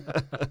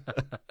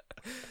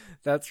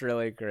 That's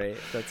really great.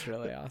 That's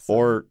really awesome.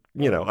 Or,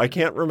 I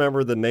can't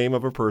remember the name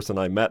of a person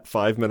I met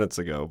 5 minutes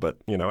ago, but,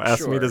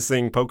 ask me to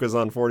sing Polkas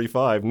on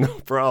 45, no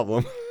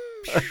problem.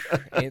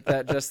 Ain't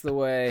that just the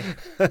way?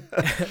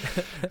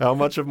 How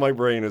much of my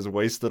brain is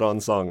wasted on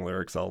song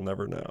lyrics, I'll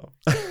never know.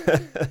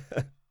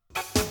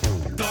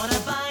 Gonna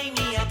buy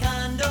me a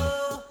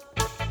condo,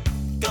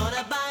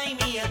 gonna buy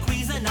me a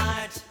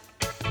Cuisinart,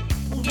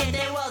 get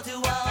a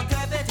wall-to-wall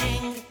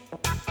carpeting,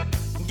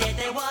 get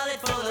a wallet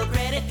full of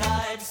credit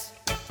cards.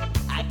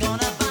 I'm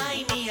gonna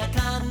buy me a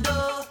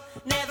condo,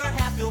 never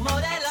have to mow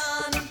the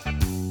lawn.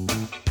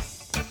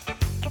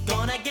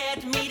 Gonna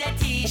get me the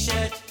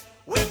t-shirt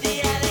with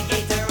the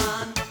alligator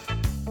on.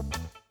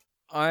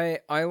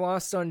 I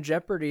Lost on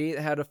Jeopardy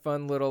had a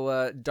fun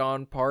little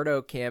Don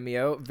Pardo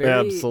cameo.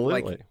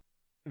 Absolutely.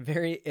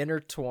 Very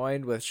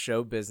intertwined with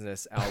show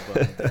business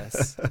album,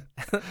 this.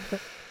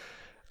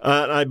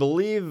 And I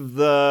believe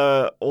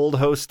the old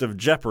host of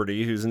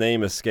Jeopardy, whose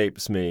name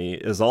escapes me,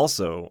 is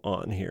also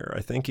on here. I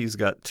think he's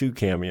got 2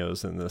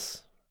 cameos in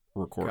this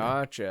recording.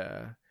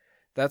 Gotcha.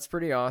 That's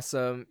pretty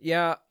awesome.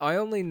 Yeah, I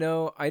didn't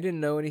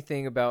know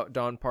anything about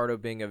Don Pardo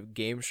being a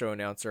game show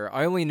announcer.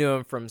 I only knew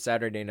him from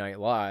Saturday Night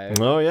Live.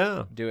 Oh,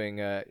 yeah.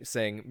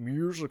 Saying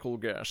musical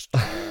guest.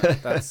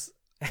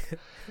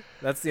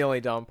 That's the only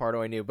Don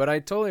Pardo I knew, but I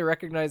totally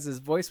recognized his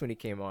voice when he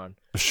came on.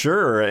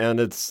 Sure, and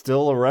it's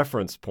still a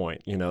reference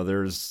point.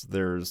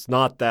 There's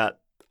not that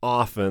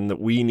often that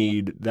we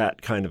need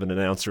that kind of an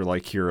announcer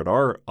like here at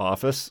our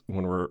office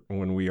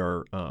when we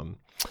are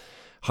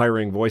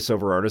hiring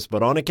voiceover artists,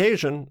 but on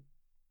occasion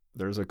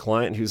there's a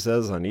client who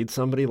says, I need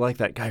somebody like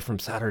that guy from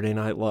Saturday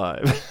Night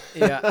Live.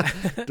 Yeah.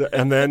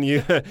 and then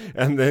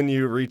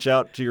you reach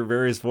out to your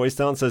various voice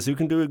talent and says, who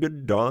can do a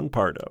good Don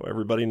Pardo?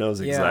 Everybody knows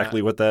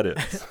exactly what that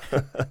is.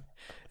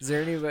 Is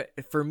there any way,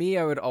 for me,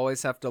 I would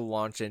always have to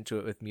launch into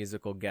it with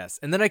musical guests,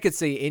 and then I could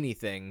say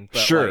anything. But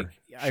sure.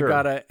 I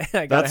gotta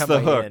that's have the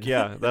my hook. in.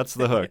 Yeah, that's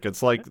the hook.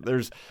 It's like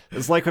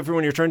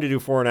when you're trying to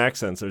do foreign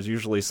accents, there's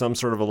usually some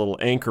sort of a little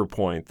anchor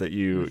point that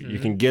you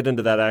can get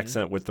into that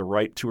accent with the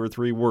right 2 or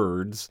 3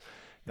 words,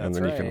 and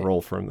then you can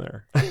roll from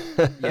there.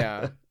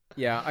 Yeah.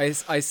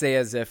 I say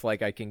as if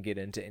like I can get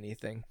into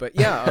anything, but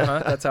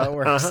yeah, that's how it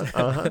works.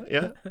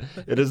 Yeah,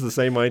 it is the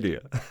same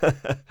idea.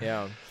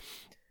 Yeah.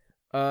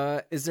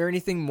 Is there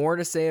anything more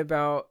to say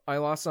about I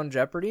Lost on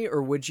Jeopardy,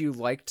 or would you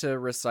like to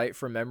recite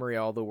from memory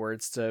all the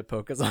words to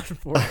Polkas on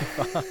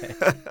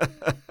 45?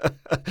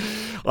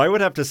 I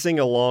would have to sing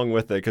along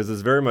with it because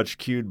it's very much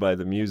cued by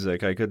the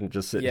music. I couldn't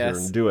just sit here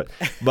and do it.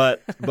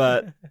 But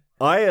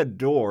I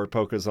adore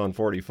Polkas on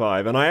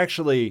 45,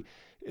 and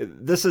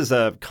this is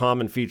a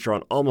common feature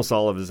on almost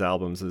all of his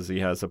albums is he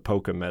has a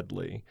polka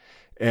medley,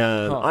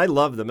 and I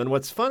love them. And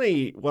what's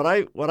funny, what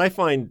I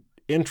find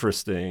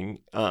interesting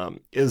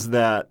is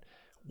that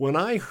when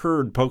I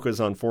heard Polkas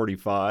on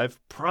 45,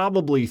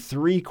 probably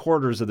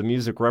 3/4 of the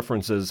music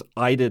references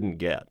I didn't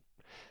get.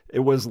 It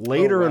was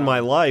later in my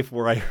life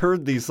where I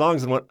heard these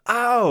songs and went,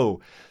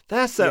 oh,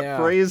 that's that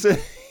phrase in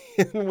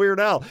Weird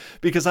Al.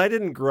 Because I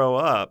didn't grow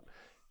up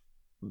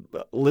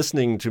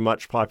listening to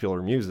much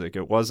popular music.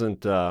 It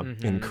wasn't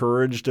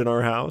encouraged in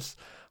our house.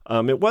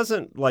 It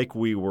wasn't like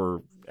we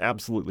were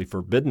absolutely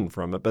forbidden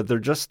from it, but they're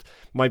just,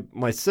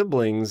 my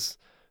siblings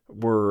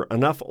were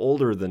enough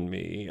older than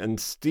me, and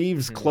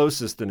Steve's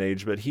closest in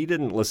age, but he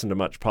didn't listen to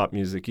much pop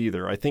music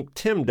either. I think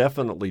Tim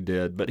definitely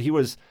did, but he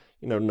was,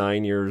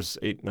 9 years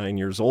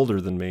older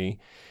than me.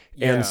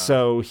 Yeah. And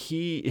so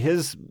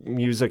his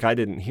music I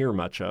didn't hear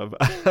much of.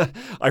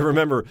 I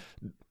remember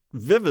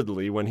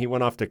vividly when he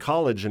went off to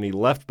college and he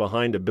left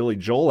behind a Billy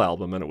Joel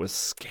album, and it was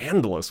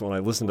scandalous when I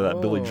listened to that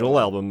Billy Joel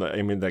album.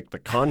 I mean, the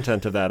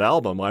content of that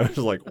album, I was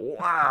like,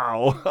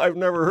 wow, I've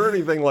never heard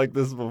anything like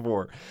this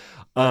before.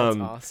 That's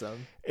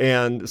awesome.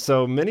 And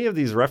so many of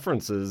these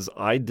references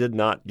I did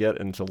not get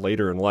until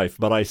later in life,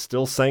 but I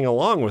still sang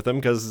along with them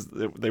because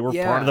they were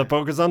part of the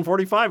Polkas on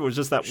 45. It was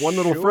just that one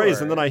little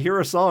phrase. And then I hear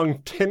a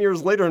song 10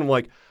 years later and I'm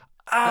like,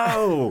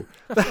 oh,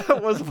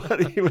 that was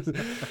what he was.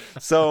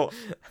 So,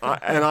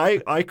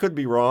 I could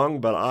be wrong,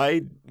 but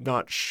I'm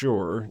not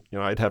sure.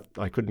 I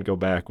couldn't go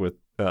back with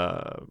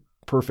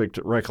perfect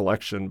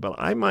recollection, but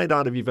I might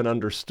not have even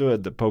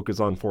understood that Polkas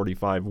on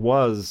 45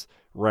 was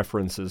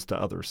references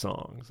to other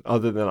songs,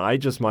 other than I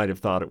just might have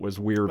thought it was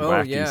weird,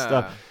 wacky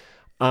stuff.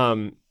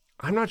 I'm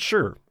not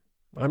sure.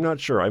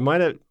 I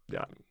might have.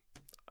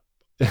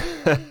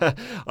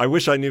 I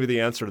wish I knew the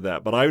answer to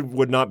that, but I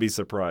would not be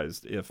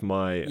surprised if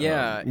my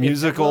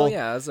musical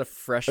as a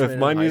freshman, if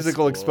my in high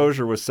musical school.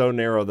 exposure was so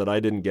narrow that I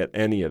didn't get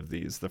any of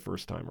these the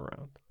first time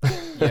around.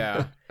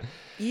 Yeah.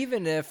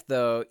 Even if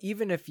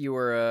you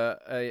were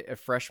a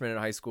freshman in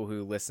high school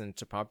who listened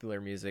to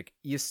popular music,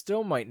 you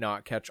still might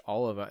not catch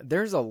all of it.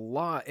 There's a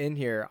lot in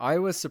here. I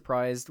was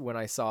surprised when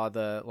I saw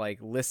the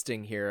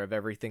listing here of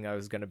everything I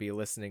was going to be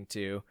listening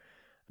to.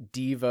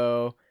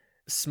 Devo,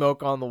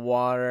 Smoke on the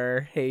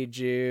Water, Hey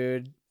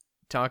Jude,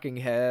 Talking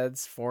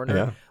Heads, Foreigner,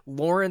 Yeah.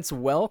 Lawrence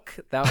Welk.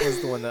 That was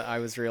the one that I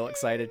was real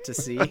excited to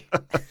see.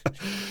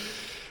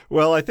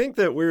 Well, I think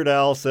that Weird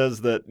Al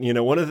says that,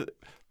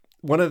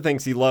 one of the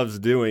things he loves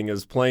doing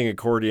is playing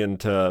accordion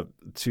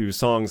to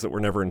songs that were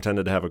never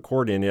intended to have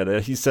accordion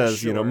yet. He says,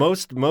 Sure.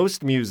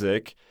 most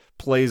music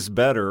plays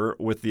better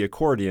with the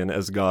accordion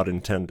as God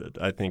intended,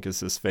 I think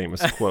is his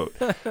famous quote.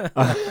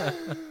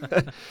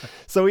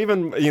 So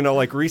even,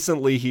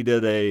 recently he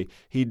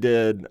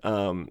did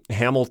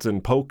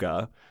Hamilton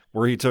Polka,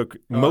 where he took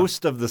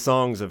most of the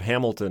songs of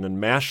Hamilton and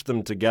mashed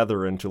them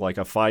together into like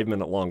a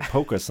 5-minute long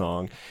polka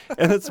song.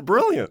 And it's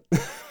brilliant.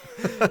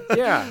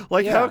 Yeah.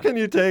 How can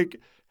you take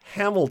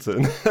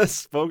Hamilton,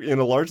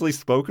 largely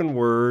spoken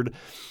word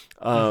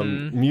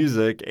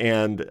music,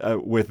 and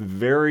with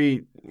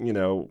very,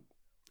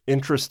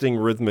 interesting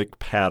rhythmic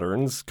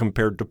patterns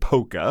compared to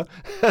polka,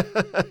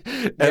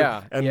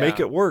 and make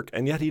it work,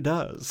 and yet he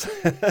does.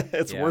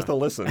 It's worth a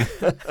listen.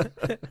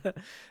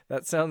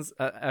 That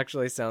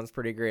actually sounds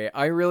pretty great.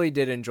 I really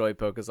did enjoy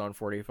Polkas on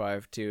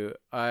 45 too.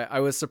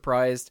 I was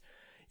surprised.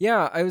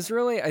 Yeah,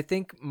 I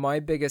think my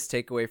biggest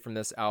takeaway from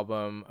this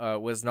album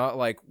was not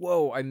like,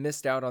 whoa, I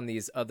missed out on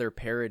these other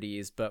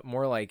parodies, but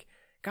more like,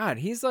 God,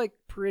 he's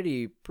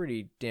pretty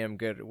damn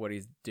good at what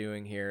he's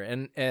doing here.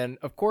 And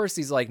of course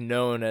he's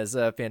known as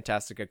a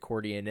fantastic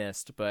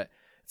accordionist, but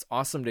it's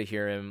awesome to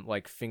hear him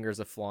fingers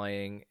a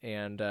flying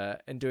and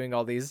doing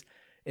all these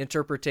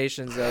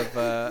interpretations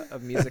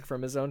of music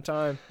from his own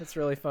time. It's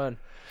really fun.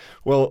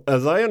 Well,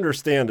 as I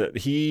understand it,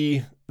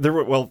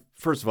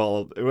 first of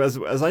all,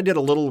 as I did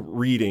a little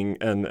reading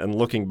and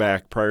looking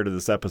back prior to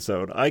this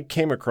episode, I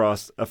came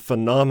across a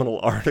phenomenal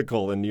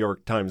article in New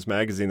York Times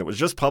Magazine that was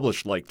just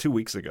published 2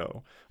 weeks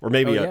ago, or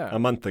maybe a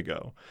month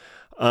ago.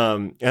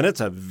 And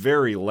it's a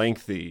very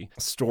lengthy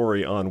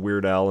story on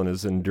Weird Al and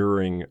his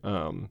enduring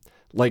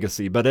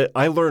legacy. But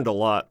I learned a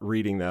lot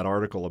reading that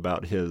article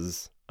about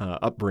his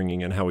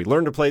upbringing and how he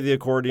learned to play the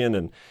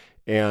accordion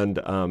and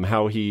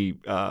how he,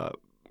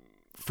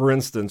 for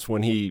instance,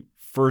 when he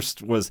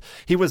first was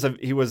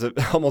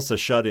almost a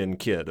shut-in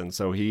kid, and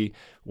so he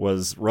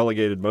was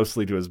relegated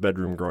mostly to his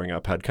bedroom growing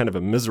up, had kind of a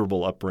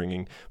miserable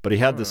upbringing, but he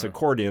had this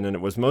accordion and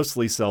it was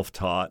mostly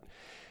self-taught.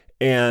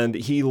 And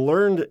he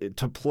learned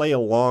to play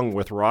along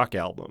with rock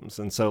albums.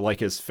 And so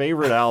his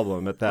favorite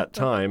album at that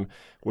time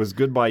was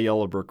Goodbye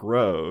Yellow Brick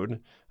Road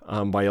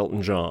by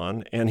Elton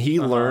John. And he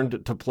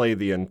learned to play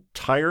the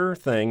entire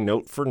thing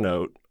note for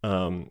note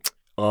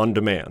on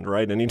demand,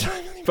 right?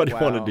 Anytime anybody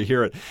wanted to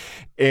hear it.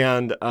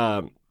 And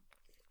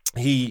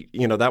he,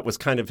 that was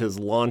kind of his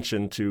launch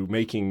into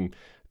making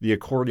the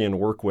accordion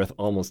work with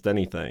almost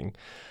anything.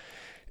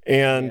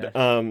 And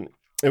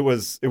it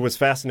was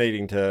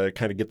fascinating to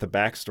kind of get the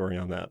backstory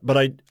on that. But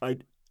I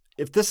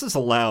if this is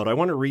allowed, I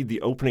want to read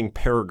the opening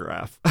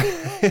paragraph,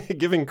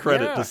 giving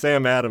credit to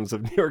Sam Adams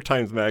of New York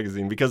Times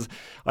Magazine, because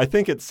I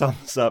think it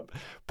sums up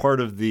part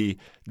of the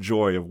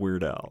joy of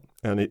Weird Al.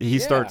 And he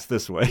starts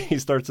this way. He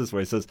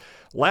says,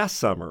 "Last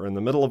summer, in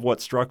the middle of what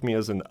struck me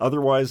as an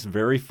otherwise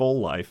very full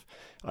life,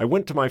 I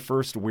went to my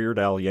first Weird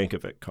Al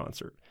Yankovic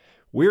concert.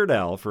 Weird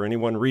Al, for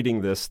anyone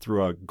reading this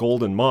through a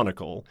golden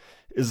monocle,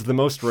 is the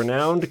most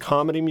renowned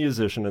comedy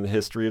musician in the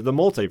history of the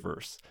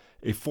multiverse,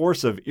 a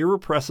force of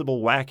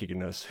irrepressible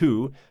wackiness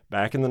who,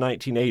 back in the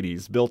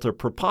 1980s, built a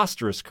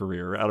preposterous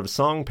career out of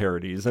song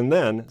parodies and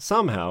then,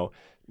 somehow,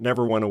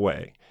 never went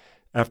away.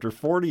 After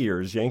 40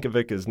 years,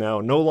 Yankovic is now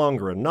no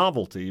longer a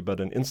novelty, but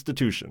an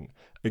institution,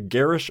 a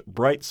garish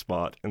bright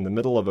spot in the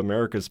middle of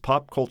America's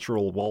pop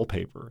cultural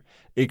wallpaper,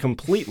 a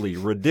completely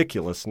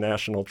ridiculous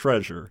national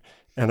treasure,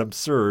 an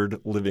absurd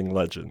living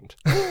legend."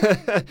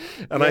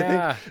 And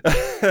I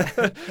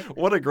think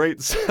what a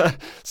great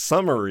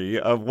summary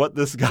of what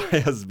this guy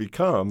has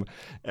become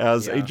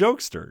as a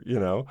jokester,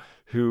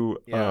 who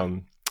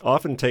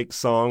often takes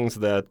songs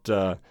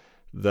that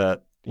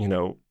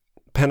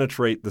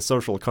penetrate the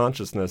social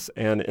consciousness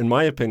and, in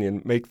my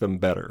opinion, make them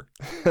better.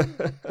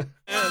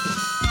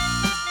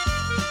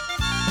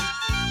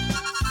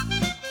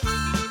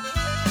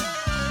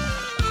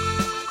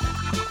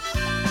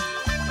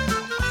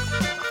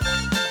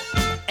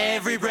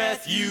 Every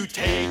breath you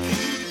take,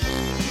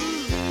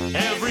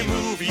 every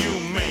move you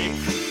make,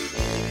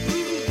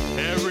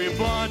 every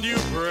bond you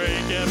break,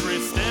 every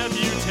step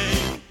you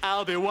take,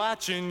 I'll be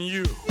watching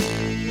you.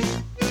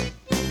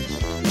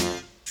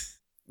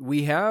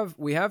 We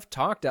have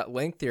talked at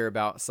length here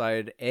about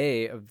side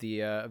A of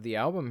the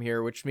album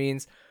here, which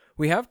means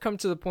we have come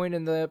to the point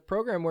in the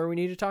program where we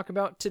need to talk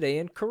about Today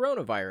in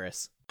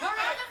Coronavirus.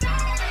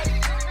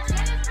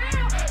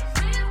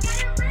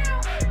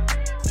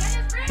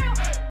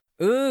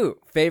 Ooh,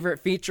 favorite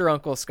feature,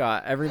 Uncle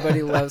Scott.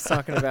 Everybody loves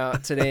talking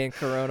about today in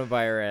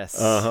coronavirus.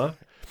 Uh-huh.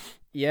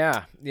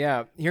 Yeah.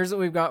 Here's what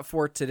we've got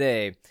for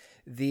today.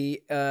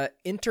 The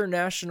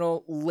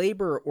International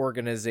Labor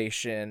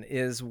Organization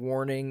is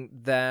warning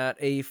that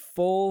a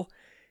full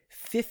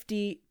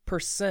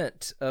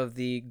 50% of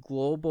the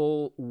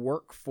global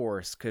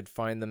workforce could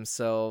find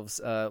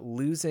themselves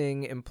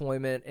losing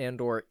employment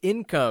and or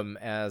income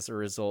as a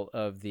result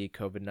of the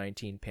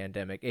COVID-19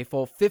 pandemic. A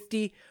full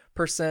 50%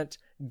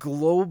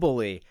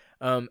 globally.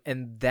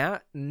 And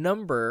that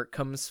number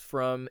comes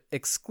from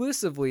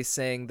exclusively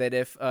saying that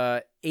if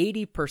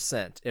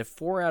 80%, if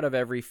 4 out of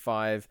every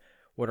 5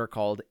 what are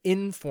called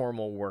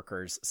informal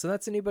workers. So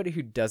that's anybody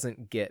who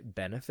doesn't get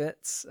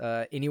benefits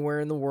anywhere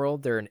in the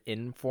world. They're an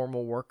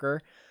informal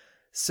worker.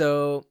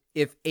 So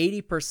if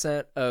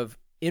 80% of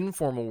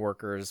informal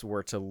workers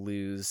were to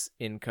lose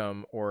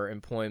income or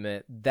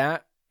employment,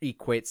 that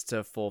equates to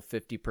a full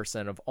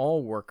 50% of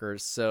all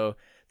workers. So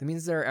that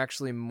means there are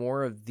actually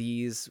more of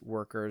these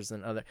workers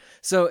than other.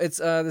 So it's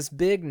this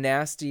big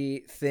nasty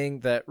thing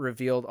that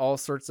revealed all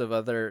sorts of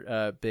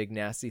other big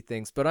nasty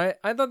things. But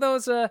I thought that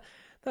was a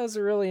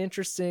really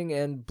interesting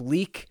and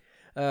bleak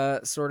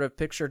sort of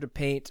picture to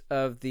paint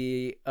of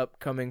the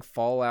upcoming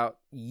fallout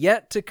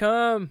yet to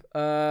come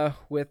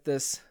with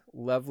this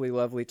lovely,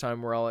 lovely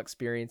time we're all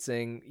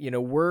experiencing. You know,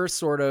 we're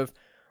sort of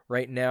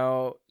right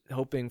now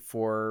hoping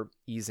for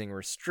easing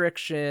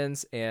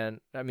restrictions.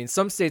 And I mean,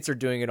 some states are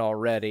doing it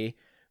already,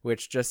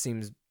 which just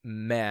seems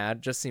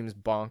mad, just seems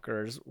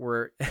bonkers.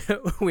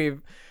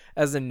 We've,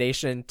 as a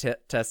nation,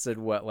 tested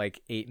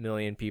like 8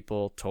 million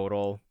people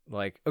total.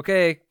 Like,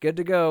 okay, good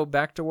to go,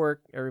 back to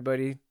work,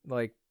 everybody.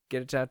 Like,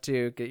 get a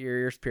tattoo, get your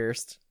ears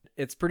pierced.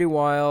 It's pretty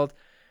wild.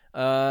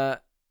 But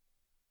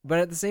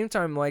at the same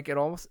time, like it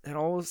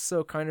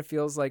also kind of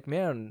feels like,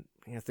 man,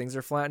 you know, things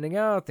are flattening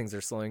out, things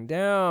are slowing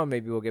down.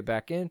 Maybe we'll get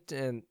back in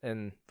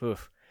and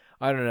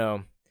I don't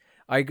know.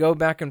 I go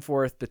back and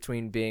forth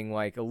between being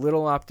like a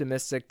little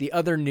optimistic. The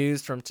other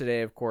news from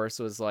today, of course,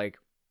 was like,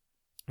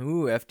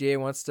 ooh, FDA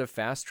wants to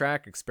fast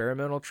track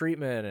experimental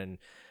treatment, and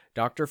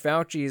Dr.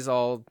 Fauci's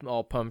all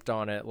pumped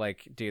on it.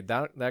 Like, dude,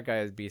 that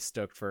guy would be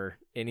stoked for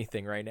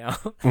anything right now.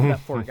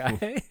 That poor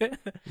guy.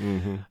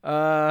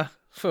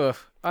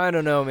 I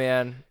don't know,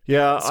 man.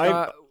 Yeah,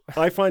 Scott...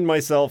 I find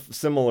myself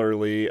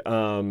similarly.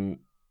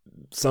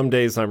 Some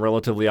days I'm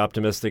relatively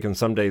optimistic, and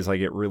some days I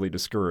get really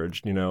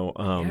discouraged. You know,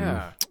 I'm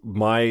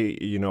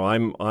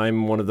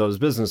one of those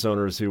business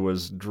owners who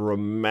was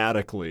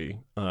dramatically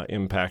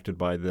impacted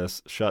by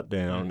this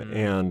shutdown,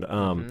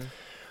 and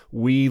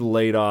we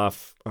laid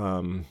off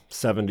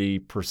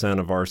 70%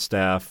 of our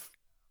staff,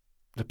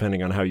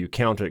 depending on how you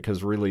count it,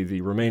 because really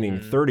the remaining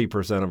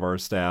 30% of our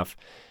staff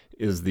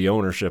is the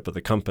ownership of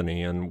the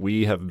company, and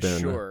we have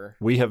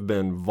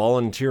been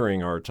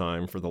volunteering our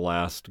time for the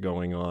last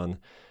going on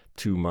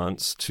 2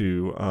 months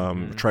to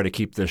try to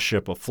keep this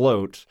ship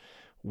afloat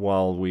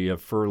while we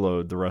have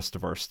furloughed the rest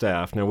of our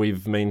staff. Now,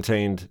 we've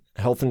maintained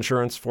health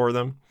insurance for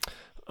them,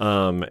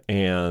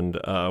 and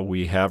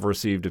we have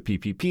received a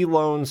PPP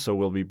loan, so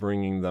we'll be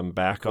bringing them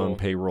back on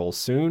payroll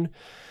soon,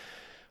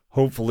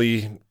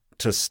 hopefully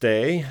to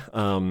stay.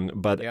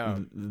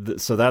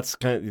 So that's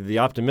kind of the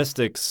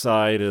optimistic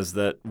side, is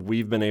that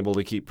we've been able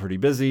to keep pretty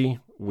busy.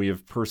 We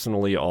have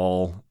personally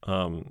all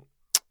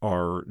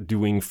are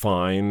doing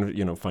fine,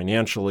 you know,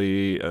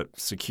 financially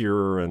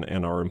secure,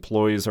 and our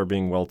employees are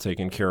being well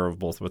taken care of,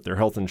 both with their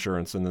health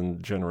insurance and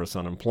then generous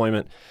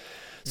unemployment.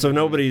 So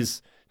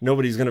nobody's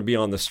going to be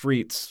on the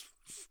streets,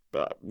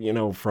 you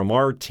know, from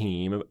our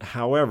team.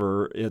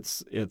 However,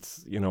 it's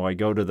you know, I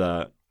go to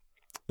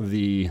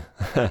the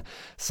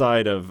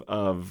side of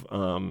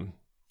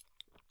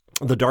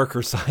the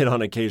darker side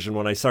on occasion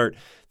when I start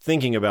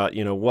thinking about,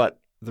 you know, what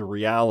the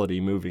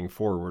reality moving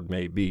forward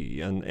may be.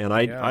 And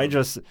I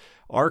just,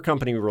 our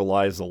company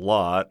relies a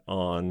lot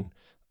on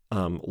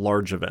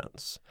large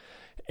events.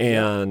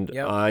 And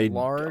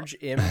large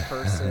in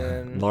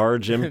person,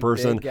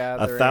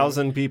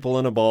 1,000 people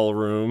in a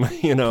ballroom,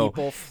 you know,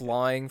 people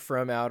flying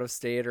from out of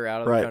state or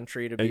out of the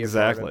country to be a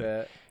part of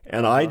it.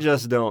 And I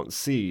just don't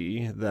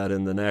see that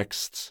in the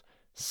next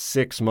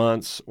 6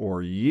 months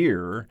or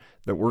year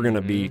that we're going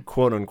to be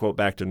quote unquote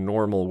back to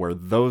normal, where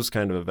those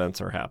kind of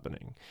events are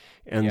happening.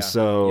 And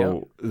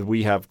so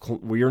we are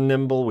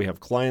nimble. We have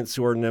clients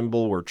who are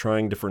nimble. We're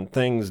trying different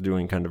things,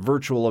 doing kind of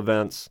virtual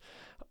events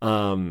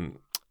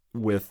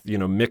with, you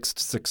know, mixed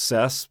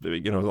success.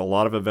 You know, a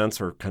lot of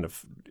events are kind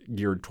of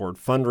geared toward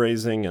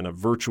fundraising, and a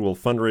virtual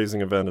fundraising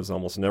event is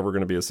almost never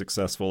going to be as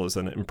successful as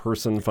an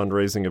in-person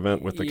fundraising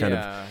event, with the kind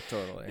of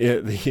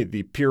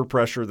the peer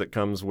pressure that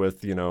comes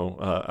with, you know,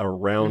 a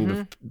round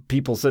of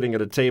people sitting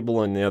at a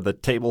table, and, you know, the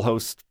table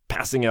host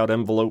passing out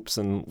envelopes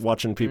and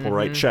watching people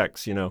write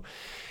checks, you know.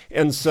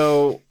 And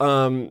so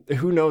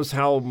who knows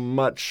how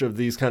much of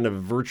these kind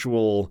of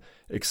virtual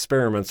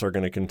experiments are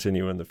going to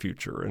continue in the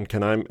future, and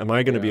am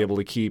I going to be able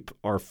to keep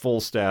our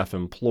full staff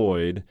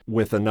employed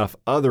with enough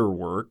other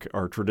work,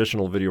 our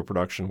traditional video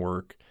production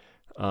work?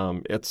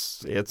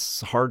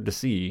 It's hard to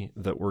see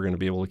that we're going to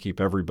be able to keep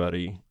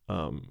everybody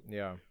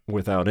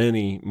without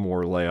any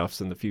more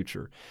layoffs in the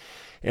future.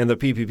 And the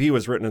PPP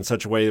was written in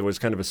such a way that it was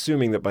kind of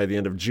assuming that by the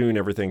end of June,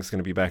 everything's going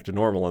to be back to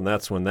normal. And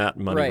that's when that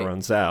money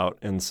runs out.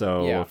 And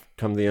so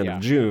come the end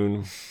of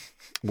June,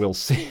 we'll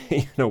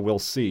see, we'll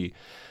see.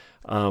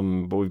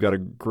 But we've got a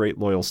great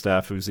loyal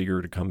staff who's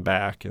eager to come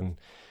back. And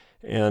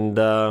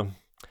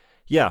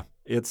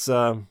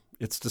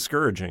it's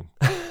discouraging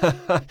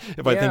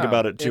if I think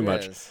about it too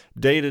much.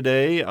 Day to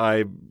day,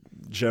 I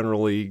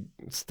generally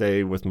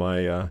stay with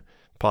my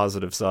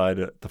positive side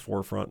at the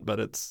forefront, but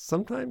it's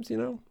sometimes,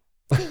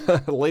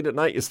 late at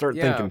night you start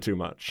thinking too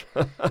much.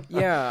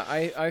 Yeah,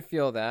 I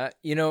feel that.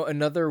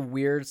 Another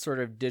weird sort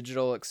of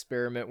digital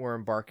experiment we're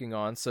embarking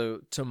on. So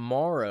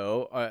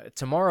tomorrow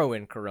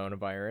in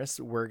coronavirus,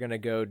 we're gonna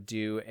go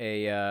do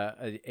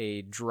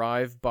a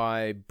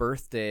drive-by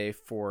birthday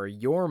for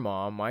your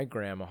mom, my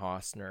grandma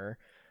Hosner.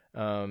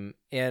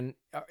 And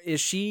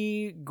is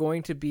she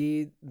going to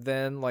be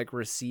then like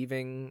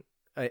receiving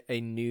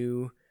a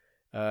new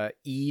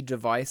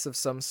device of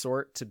some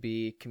sort to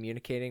be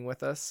communicating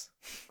with us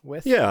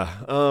with? Yeah.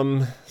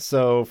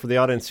 So for the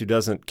audience who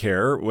doesn't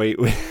care,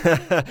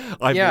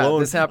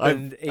 this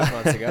happened 8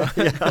 months ago.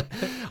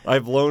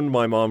 I've loaned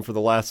my mom for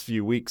the last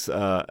few weeks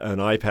an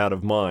iPad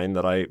of mine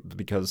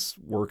because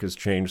work has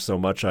changed so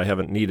much, I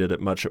haven't needed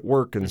it much at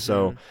work. And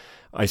so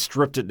I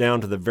stripped it down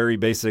to the very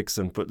basics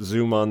and put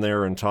Zoom on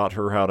there and taught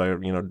her how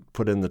to,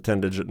 put in the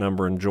 10-digit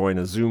number and join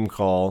a Zoom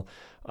call.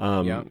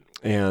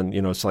 And,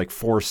 it's like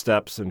 4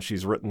 steps, and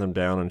she's written them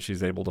down, and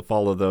she's able to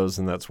follow those,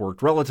 and that's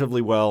worked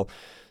relatively well.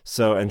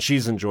 So, and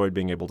she's enjoyed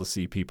being able to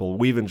see people.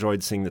 We've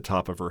enjoyed seeing the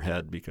top of her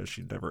head because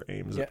she never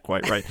aims it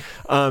quite right.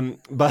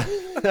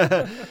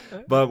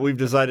 But we've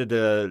decided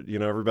to,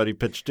 everybody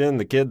pitched in,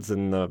 the kids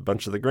and a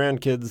bunch of the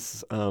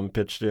grandkids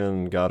pitched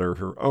in, got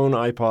her own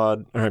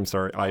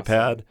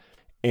iPad.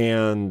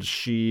 And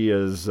she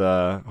is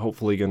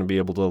hopefully going to be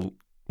able to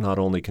not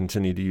only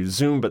continue to use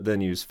Zoom, but then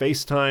use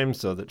FaceTime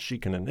so that she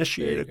can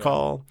initiate a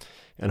call.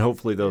 And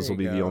hopefully those will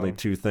be the only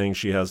 2 things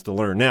she has to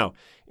learn. Now,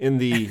 in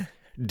the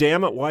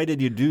damn it, why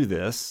did you do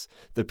this?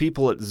 The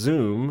people at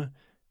Zoom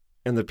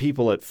and the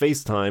people at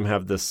FaceTime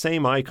have the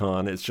same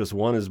icon. It's just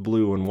one is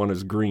blue and one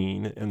is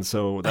green. And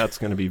so that's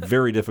going to be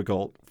very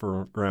difficult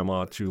for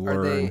Grandma to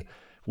learn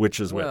which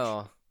is which.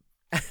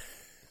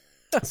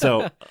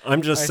 So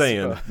I'm just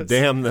saying,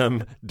 damn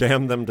them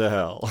to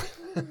hell.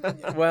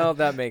 Well,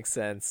 that makes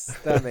sense.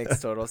 That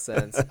makes total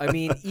sense. I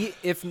mean,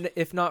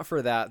 if not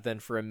for that, then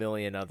for a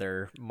million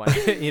other,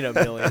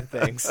 million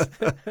things.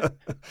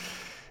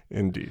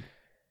 Indeed.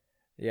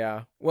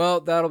 Yeah. Well,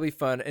 that'll be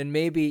fun. And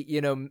maybe,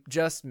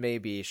 just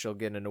maybe she'll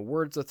get into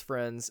Words with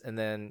Friends, and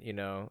then,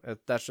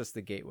 that's just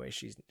the gateway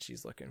she's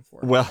looking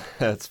for. Well,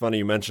 it's funny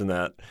you mention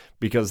that,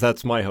 because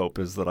that's my hope,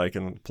 is that I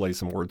can play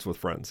some Words with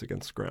Friends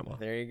against Grandma.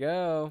 There you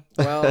go.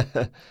 Well,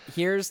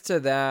 here's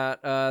to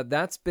that.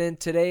 That's been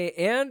today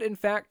and, in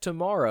fact,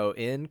 tomorrow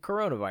in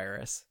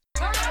coronavirus.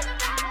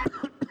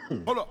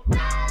 Hold up.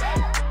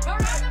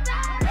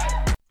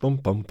 Bum,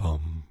 bum,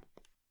 bum.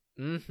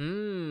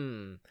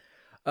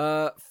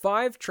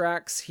 5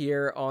 tracks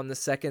here on the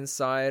second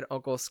side,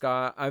 Uncle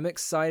Scott. I'm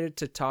excited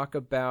to talk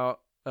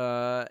about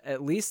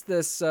at least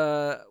this. There's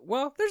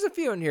a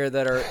few in here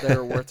that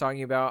are worth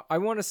talking about. I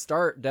want to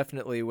start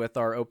definitely with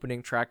our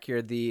opening track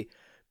here, the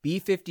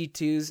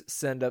B-52's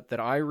send up that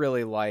I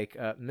really like,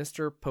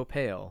 Mr.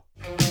 Popale.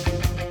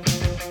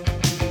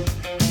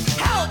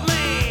 Help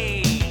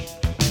me!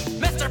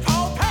 Mr.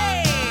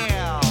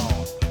 Popale!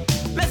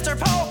 Mr.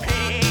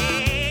 Popale!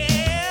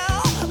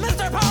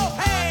 Mr.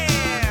 Popale!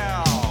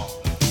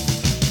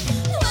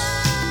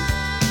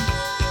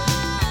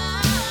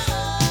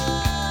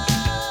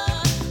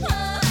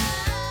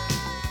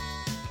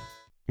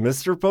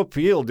 Mr.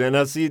 Popale.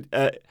 Now, see,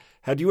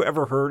 had you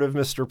ever heard of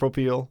Mr.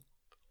 Popale?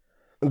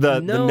 The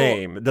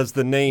name. Does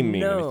the name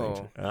mean anything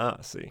to you?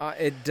 See.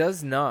 It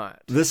does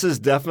not. This is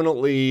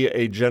definitely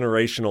a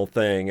generational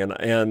thing,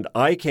 and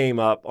I came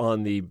up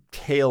on the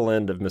tail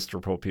end of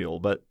Mr.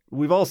 Popale, but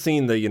we've all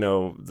seen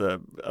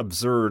the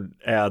absurd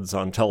ads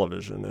on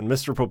television, and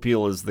Mr.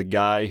 Popale is the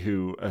guy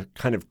who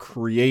kind of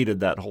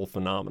created that whole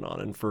phenomenon.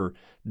 And for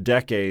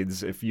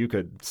decades, if you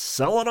could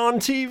sell it on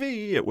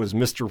TV, it was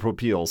Mr.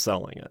 Popale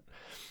selling it.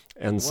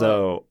 And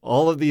so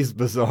all of these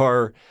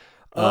bizarre...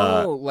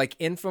 like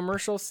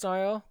infomercial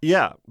style?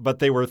 Yeah, but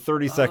they were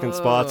 30-second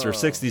spots or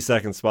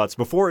 60-second spots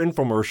before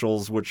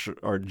infomercials, which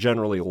are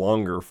generally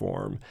longer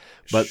form.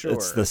 But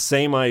it's the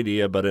same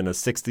idea, but in a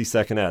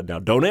 60-second ad. Now,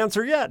 don't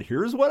answer yet.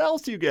 Here's what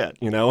else you get,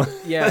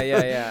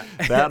 Yeah.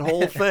 That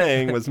whole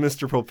thing was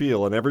Mr.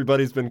 Popale, and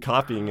everybody's been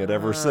copying it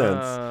ever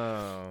since.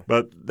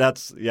 But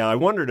I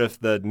wondered if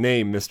the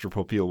name Mr.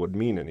 Popale would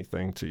mean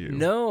anything to you.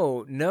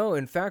 No.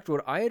 In fact,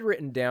 what I had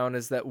written down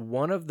is that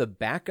one of the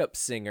backup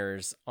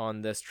singers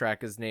on this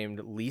track is named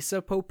Lisa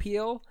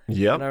Popale.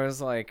 Yep. And I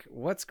was like,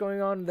 what's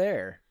going on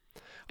there?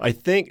 I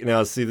think,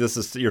 now see,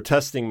 you're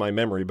testing my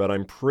memory, but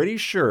I'm pretty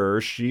sure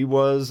she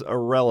was a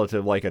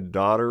relative, like a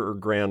daughter or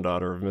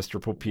granddaughter of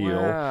Mr.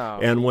 Popale. Wow.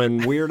 And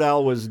when Weird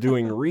Al was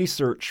doing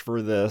research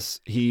for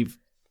this, he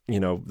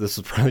this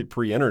is probably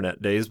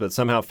pre-internet days, but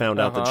somehow found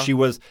out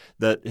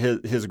that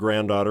his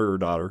granddaughter or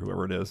daughter,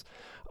 whoever it is,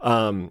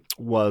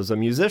 was a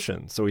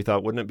musician. So he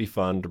thought, wouldn't it be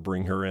fun to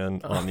bring her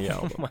in on the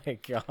album? Oh my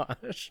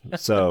gosh.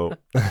 So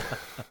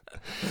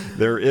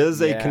there is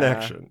a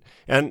connection.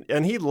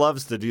 And he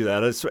loves to do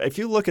that. If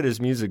you look at his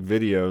music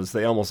videos,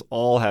 they almost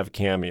all have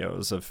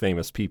cameos of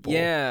famous people.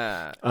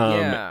 Yeah.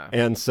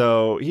 And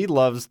so he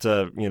loves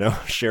to,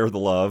 share the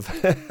love.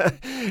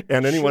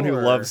 And anyone who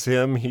loves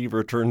him, he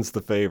returns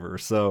the favor.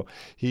 So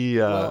he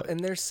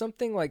and there's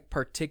something like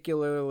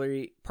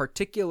particularly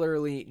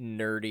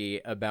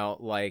nerdy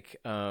about like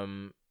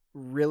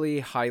really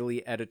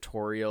highly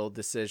editorial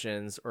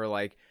decisions or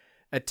like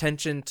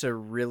attention to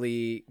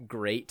really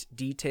great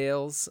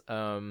details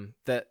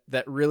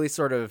that really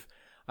sort of,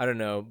 I don't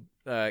know,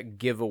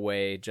 give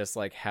away just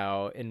like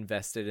how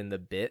invested in the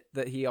bit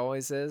that he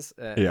always is.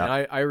 And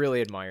I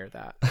really admire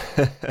that.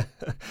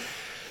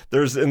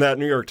 There's in that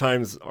New York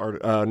Times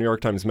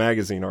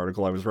Magazine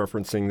article I was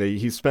referencing,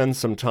 he spends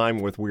some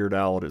time with Weird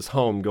Al at his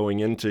home going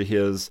into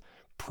his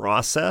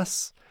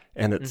process,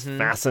 and it's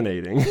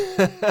fascinating.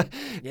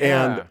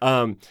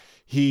 And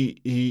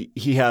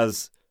he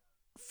has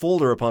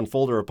folder upon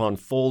folder upon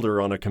folder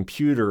on a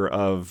computer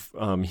of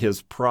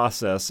his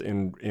process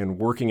in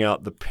working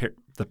out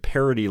the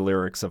parody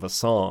lyrics of a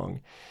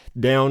song,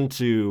 down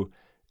to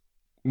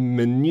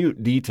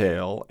minute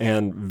detail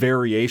and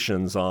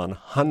variations on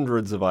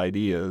hundreds of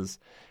ideas.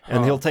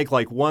 And he'll take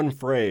like one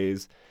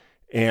phrase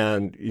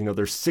and,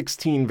 there's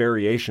 16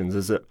 variations.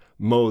 Is it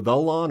mow the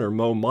lawn or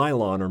mow my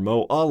lawn or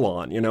mow a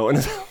lawn? And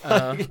it's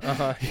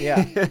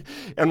like,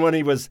 and when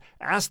he was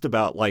asked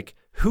about like,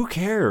 who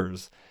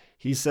cares?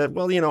 He said,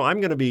 well, I'm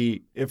going to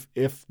be, if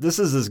this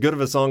is as good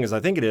of a song as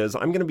I think it is,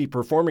 I'm going to be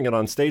performing it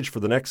on stage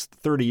for the next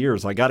 30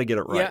 years. I got to get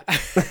it right.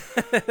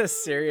 Yeah.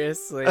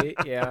 Seriously.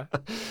 Yeah.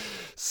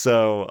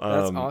 So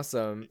that's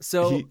awesome.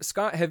 So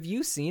Scott, have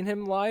you seen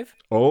him live?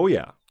 Oh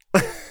yeah.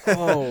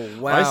 Oh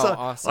wow!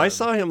 Awesome. I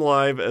saw him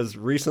live as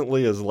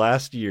recently as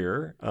last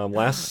year,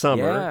 last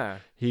summer. Yeah.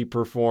 He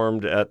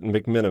performed at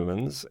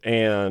McMiniman's,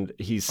 and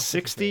he's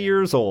 60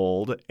 years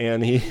old,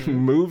 and he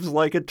moves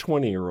like a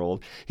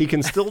 20-year-old. He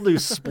can still do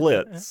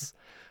splits,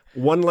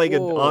 one leg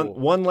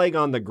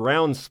on the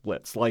ground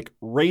splits, like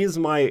raise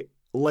my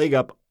leg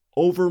up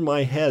over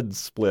my head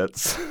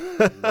splits.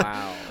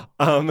 Wow.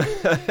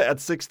 At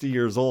 60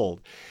 years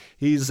old.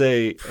 He's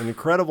an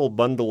incredible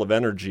bundle of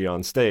energy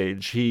on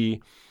stage.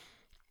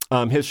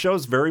 His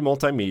show's very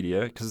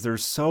multimedia because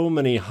there's so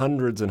many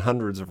hundreds and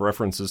hundreds of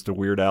references to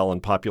Weird Al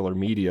in popular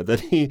media that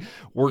he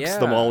works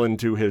them all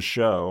into his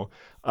show.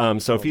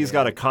 So if he's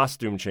got a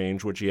costume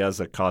change, which he has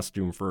a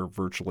costume for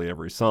virtually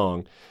every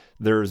song,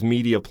 there's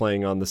media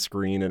playing on the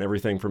screen and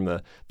everything from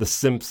the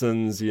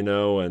Simpsons,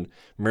 and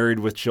Married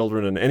with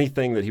Children and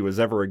anything that he was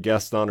ever a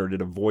guest on or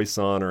did a voice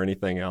on or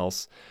anything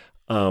else.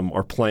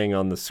 Are playing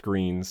on the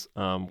screens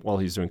while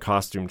he's doing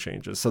costume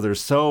changes. So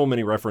there's so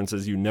many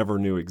references you never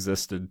knew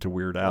existed to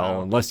Weird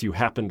Al unless you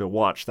happen to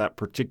watch that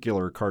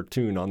particular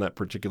cartoon on that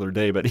particular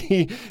day. But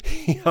he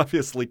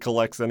obviously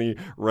collects any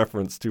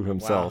reference to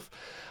himself.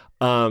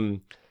 Wow.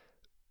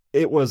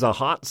 It was a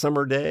hot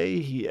summer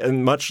day.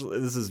 This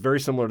is very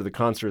similar to the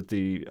concert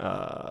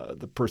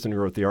the person who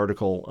wrote the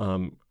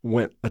article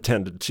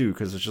attended to,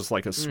 because it's just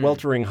like a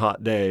sweltering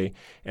hot day,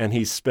 and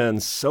he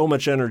spends so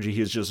much energy.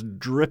 He's just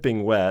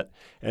dripping wet,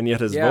 and yet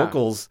his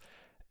vocals,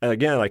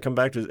 again, I come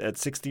back to at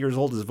 60 years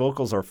old, his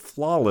vocals are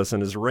flawless,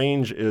 and his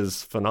range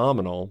is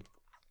phenomenal.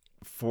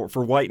 For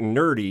White and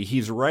Nerdy,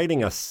 he's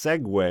riding a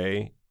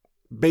Segway,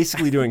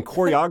 basically doing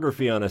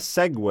choreography on a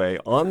Segway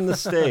on the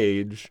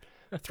stage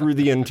through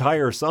the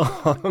entire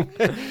song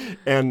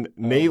and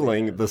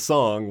nailing the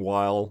song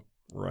while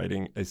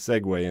riding a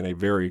Segway in a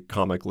very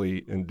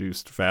comically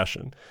induced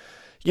fashion.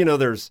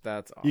 That's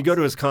awesome. You go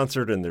to his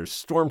concert and there's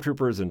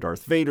stormtroopers and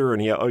Darth Vader,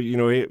 and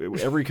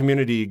every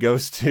community he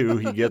goes to,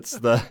 he gets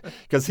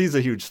because he's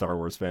a huge Star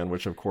Wars fan,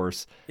 which of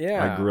course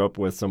I grew up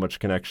with so much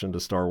connection to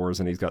Star Wars,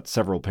 and he's got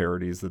several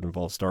parodies that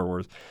involve Star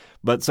Wars.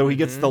 But so he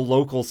gets the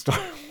local Star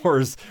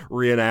Wars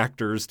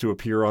reenactors to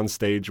appear on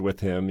stage with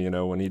him,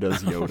 when he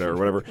does Yoda or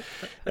whatever.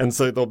 And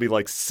so there'll be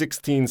like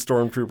 16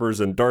 stormtroopers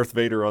and Darth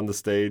Vader on the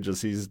stage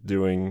as he's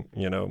doing,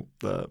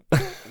 the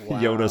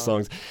Yoda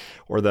songs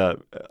or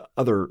the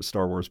other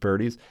Star Wars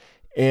parodies.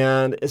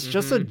 And it's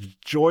just a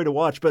joy to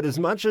watch. But as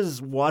much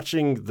as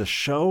watching the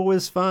show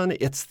is fun,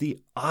 it's the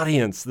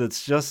audience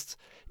that's just...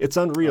 It's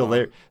unreal.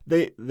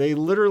 They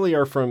literally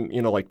are from,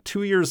 like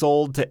 2 years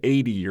old to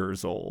 80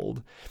 years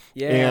old.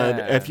 Yeah. And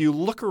if you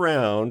look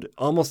around,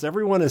 almost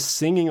everyone is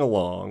singing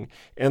along,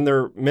 and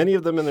many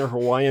of them in their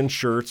Hawaiian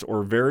shirts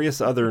or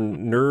various other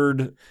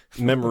nerd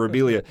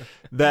memorabilia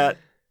that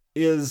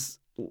is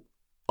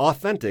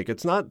authentic.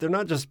 They're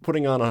not just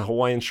putting on a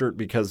Hawaiian shirt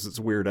because it's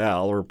Weird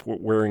Al or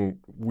wearing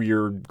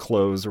weird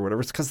clothes or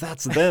whatever. It's because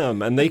that's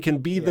them, and they can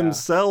be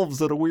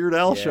themselves at a Weird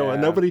Al show,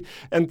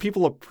 and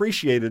people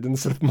appreciate it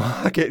instead of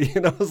mock it.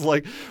 It's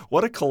like,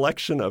 what a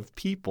collection of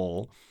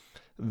people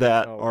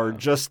that are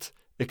just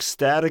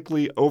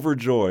ecstatically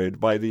overjoyed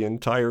by the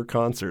entire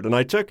concert. And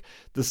I took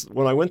this,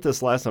 when I went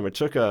this last time, I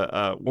took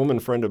a woman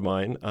friend of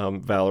mine,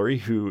 Valerie,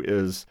 who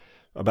is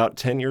about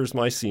 10 years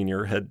my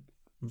senior, had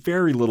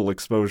very little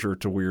exposure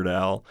to Weird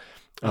Al.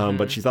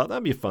 But she thought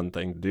that'd be a fun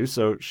thing to do.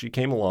 So she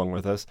came along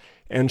with us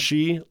and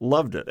she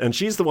loved it. And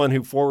she's the one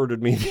who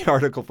forwarded me the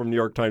article from New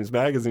York Times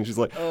Magazine. She's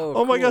like,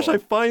 oh my gosh, I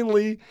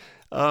finally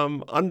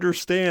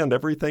understand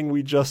everything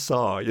we just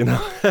saw, or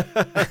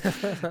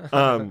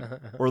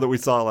that we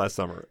saw last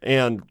summer.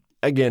 And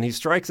again, he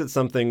strikes at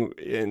something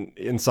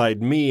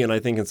inside me, and I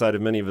think inside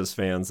of many of his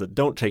fans, that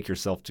don't take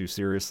yourself too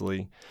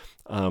seriously.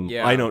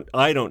 I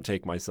don't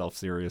take myself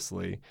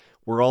seriously.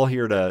 We're all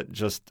here to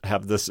just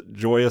have this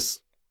joyous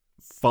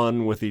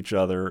fun with each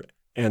other,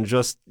 and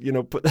just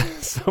put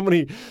so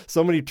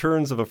many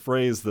turns of a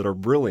phrase that are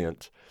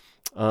brilliant.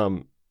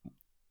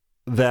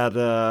 That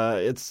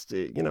it's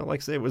like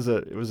I say, it was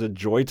a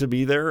joy to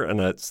be there, and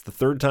it's the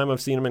third time I've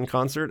seen him in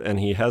concert, and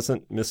he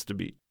hasn't missed a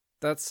beat.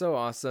 That's so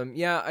awesome.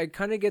 Yeah, I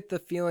kind of get the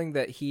feeling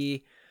that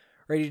he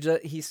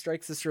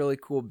strikes this really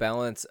cool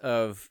balance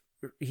of,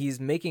 he's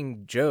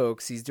making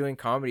jokes, he's doing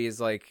comedy, he's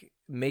like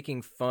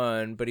making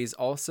fun, but he's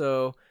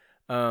also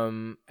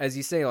as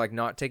you say, like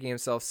not taking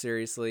himself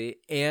seriously,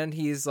 and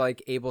he's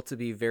like able to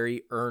be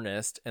very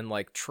earnest and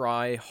like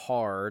try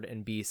hard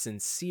and be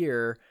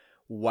sincere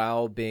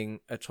while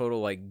being a total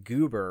like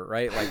goober,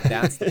 right? Like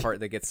that's the part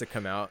that gets to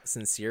come out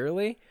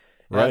sincerely.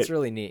 Right. That's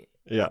really neat.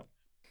 Yeah.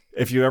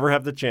 If you ever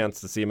have the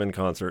chance to see him in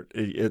concert,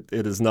 it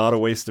is not a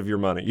waste of your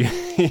money.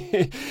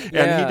 He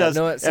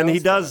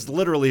does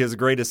literally his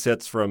greatest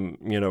hits from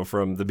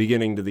the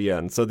beginning to the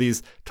end. So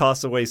these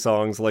toss away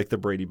songs like the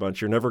Brady Bunch,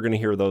 you're never going to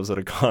hear those at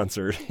a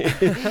concert.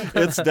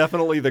 It's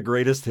definitely the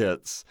greatest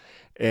hits.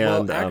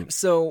 And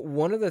so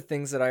one of the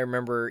things that I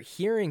remember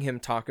hearing him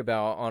talk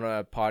about on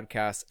a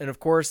podcast, and of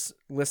course,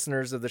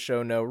 listeners of the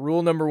show know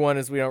rule number one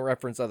is we don't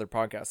reference other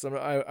podcasts. So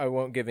I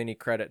won't give any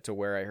credit to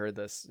where I heard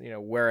this,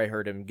 where I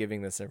heard him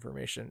giving this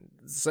information.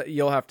 So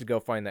you'll have to go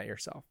find that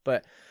yourself.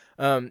 But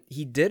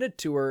he did a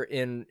tour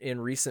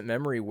in recent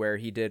memory where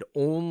he did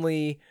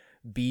only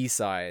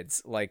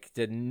B-sides, like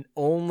did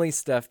only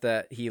stuff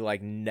that he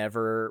like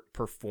never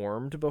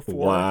performed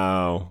before.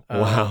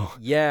 Wow.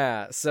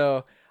 Yeah.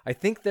 So I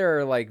think there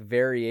are like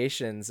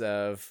variations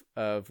of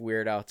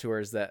Weird Al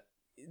tours that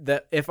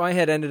if I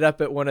had ended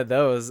up at one of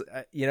those,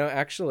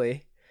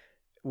 actually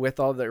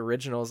with all the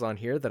originals on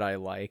here that I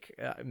like,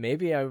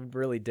 maybe I would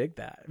really dig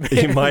that.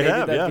 You might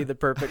have, that'd be the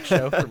perfect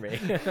show for me.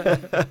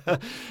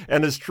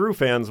 And his true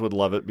fans would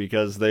love it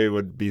because they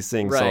would be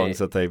seeing songs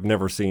that they've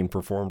never seen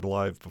performed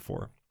live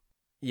before.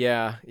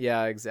 Yeah,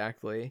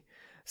 exactly.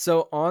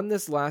 So on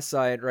this last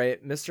side,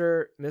 right,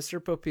 Mr.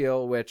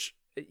 Popeil, which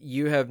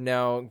you have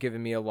now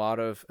given me a lot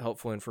of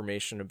helpful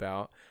information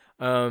about.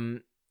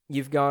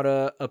 You've got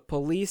a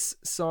Police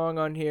song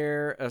on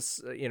here,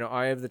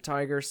 Eye of the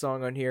Tiger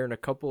song on here, and a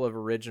couple of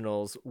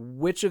originals.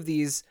 Which of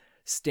these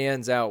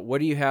stands out? What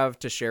do you have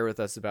to share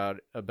with us about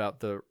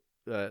the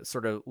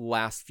sort of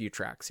last few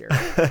tracks here?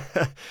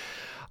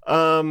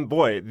 I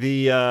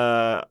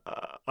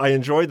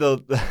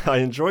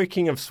enjoy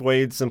King of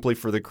Suede simply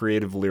for the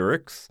creative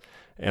lyrics.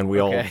 And we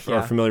all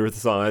are familiar with the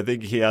song. I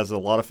think he has a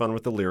lot of fun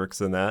with the lyrics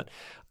in that.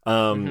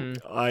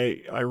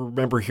 I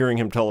remember hearing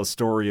him tell a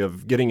story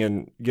of getting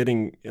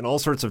in all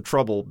sorts of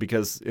trouble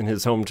because in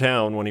his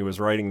hometown, when he was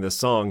writing this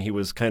song, he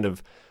was kind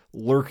of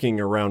lurking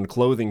around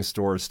clothing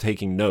stores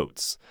taking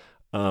notes.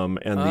 And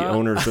the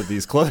owners of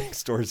these clothing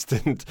stores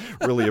didn't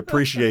really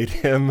appreciate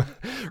him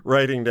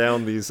writing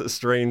down these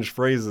strange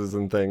phrases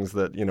and things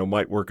that,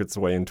 might work its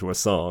way into a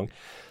song.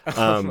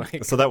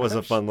 So that was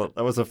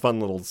a fun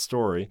little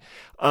story.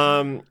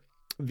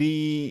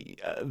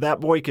 That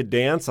Boy Could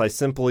Dance, I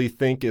simply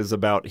think is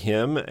about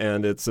him,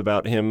 and it's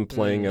about him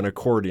playing an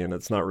accordion.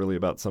 It's not really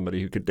about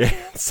somebody who could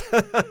dance.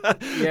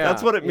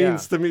 That's what it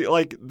means to me.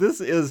 Like,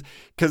 this is,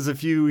 because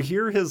if you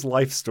hear his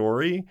life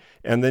story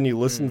and then you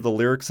listen to the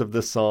lyrics of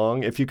this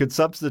song, if you could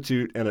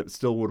substitute and it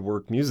still would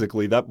work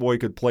musically, that boy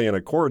could play an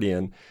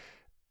accordion.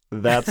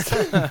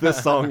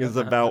 This song is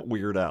about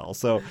Weird Al.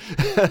 So,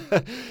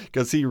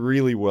 because he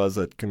really was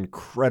an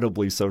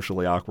incredibly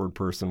socially awkward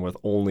person with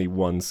only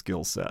one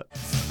skill set.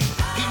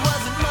 He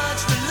wasn't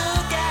much to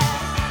look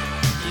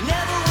at. He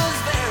never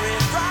was very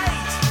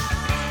bright.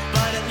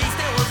 But at least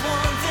there was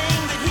one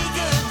thing that he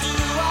could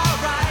do all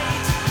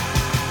right.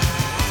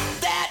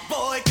 That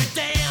boy could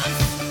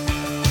dance.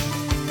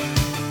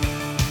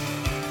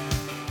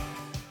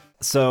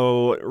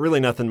 So, really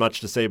nothing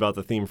much to say about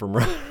the theme from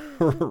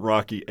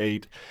Rocky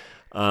 8.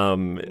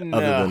 Other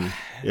than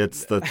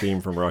it's the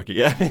theme from Rocky.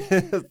 Yeah,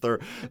 the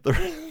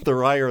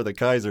Rye or the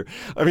Kaiser.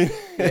 I mean,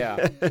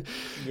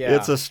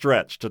 it's a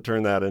stretch to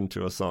turn that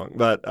into a song.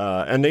 But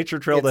and Nature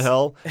Trail to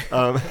Hell,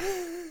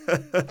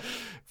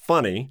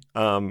 funny.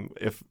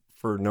 If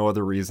for no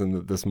other reason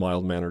that this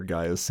mild-mannered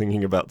guy is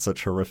singing about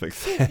such horrific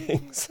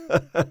things.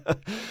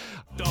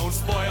 Don't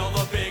spoil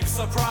the big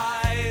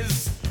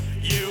surprise.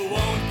 You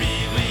won't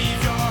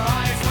believe your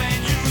eyes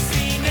when you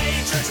see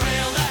Nature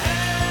Trail to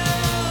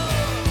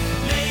Hell.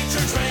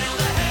 Nature Trail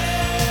to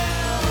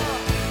Hell.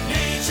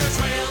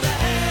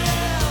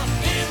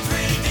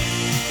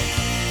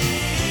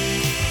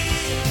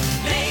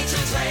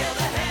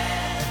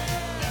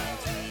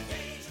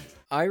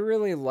 I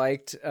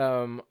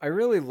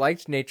really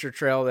liked Nature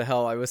Trail to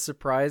Hell. I was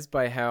surprised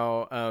by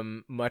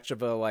how much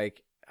of a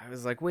like I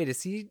was like, wait,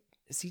 is he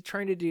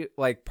trying to do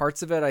like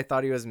parts of it? I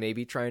thought he was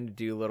maybe trying to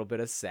do a little bit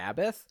of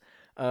Sabbath.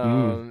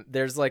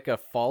 There's like a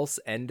false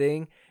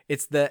ending.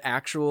 It's the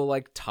actual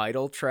like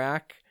title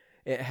track.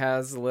 It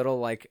has little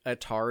like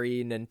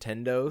Atari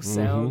Nintendo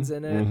sounds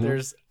in it.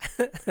 There's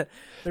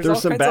all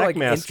some kinds of like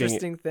backmasking.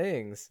 interesting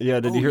things. Yeah,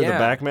 did you hear the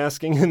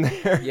backmasking in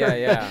there?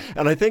 Yeah.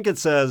 And I think it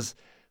says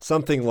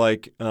something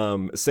like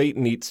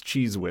Satan eats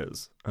Cheese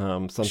Whiz,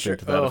 something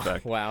to that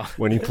effect. Wow.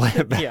 When you play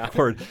it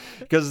backward.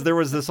 Because there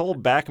was this whole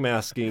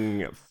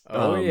backmasking.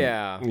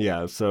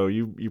 Yeah, so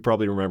you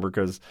probably remember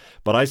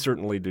but I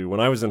certainly do. When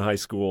I was in high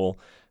school,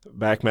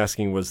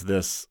 backmasking was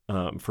this,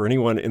 for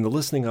anyone in the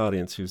listening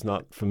audience who's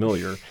not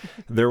familiar,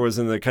 there was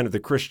in the kind of the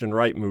Christian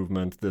right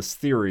movement, this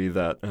theory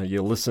that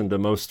you listen to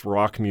most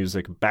rock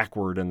music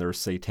backward and there's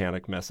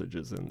satanic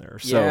messages in there.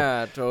 So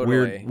yeah,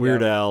 totally.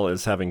 Weird Al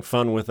is having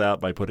fun with that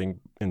by putting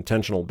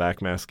intentional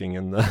backmasking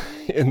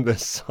in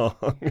this song.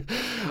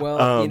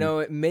 Well,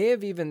 it may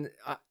have even,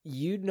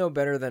 you'd know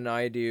better than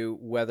I do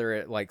whether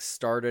it like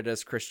started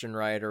as Christian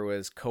right or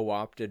was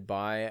co-opted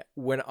by.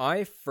 When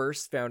I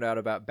first found out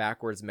about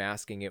backwards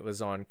masking, it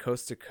was on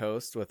Coast to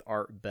Coast with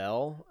Art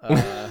Bell,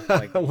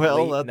 like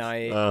late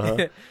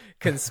night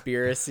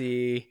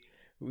conspiracy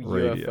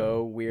radio.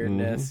 UFO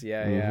weirdness.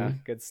 Yeah,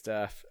 good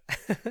stuff.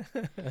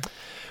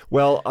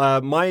 Well, I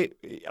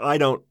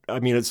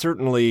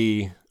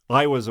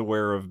was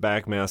aware of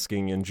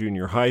backmasking in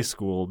junior high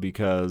school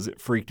because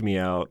it freaked me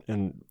out,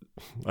 and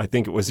I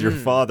think it was your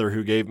father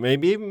who gave,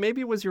 maybe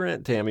it was your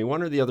Aunt Tammy,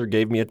 one or the other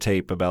gave me a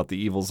tape about the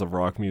evils of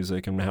rock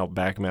music and how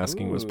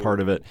backmasking was part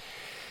of it.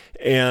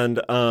 And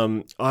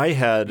I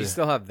had... You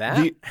still have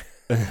that?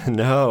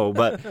 No,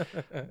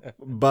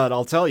 but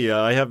I'll tell you,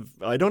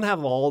 I don't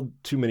have all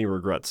too many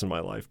regrets in my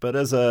life. But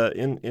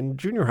in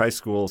junior high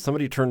school,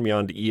 somebody turned me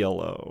on to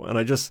ELO, and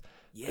I just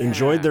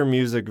enjoyed their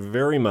music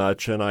very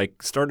much. And I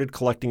started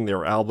collecting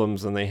their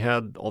albums, and they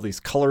had all these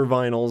color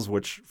vinyls,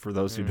 which, for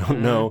those who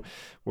don't know,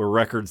 were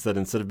records that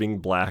instead of being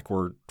black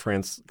were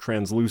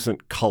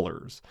translucent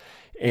colors.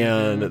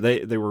 And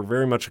they were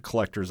very much a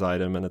collector's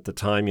item. And at the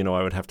time,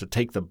 I would have to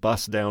take the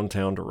bus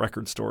downtown to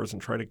record stores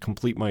and try to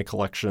complete my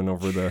collection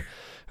over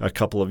a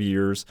couple of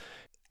years.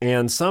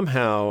 And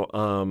somehow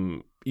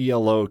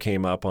ELO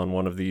came up on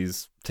one of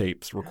these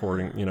tapes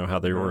recording, how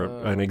they were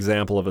an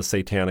example of a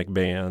satanic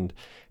band.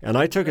 And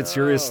I took it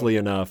seriously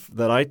enough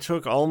that I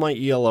took all my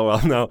ELO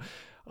out. Now,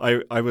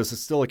 I was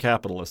still a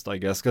capitalist, I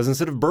guess, because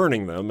instead of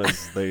burning them,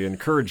 as they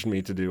encouraged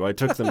me to do, I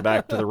took them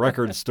back to the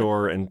record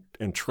store and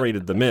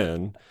traded them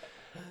in.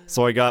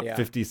 So I got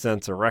 50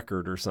 cents a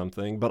record or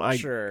something, but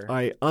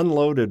I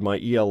unloaded my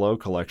ELO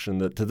collection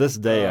that to this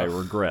day I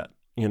regret,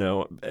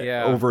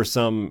 over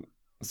some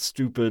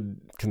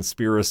stupid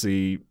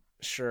conspiracy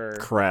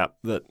crap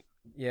that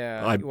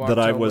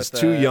I was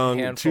too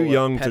young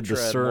to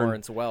discern.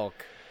 Lawrence Welk.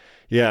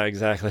 Yeah,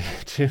 exactly.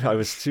 I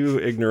was too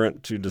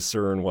ignorant to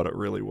discern what it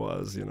really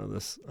was,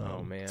 this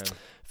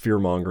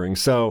fear-mongering.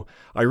 So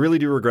I really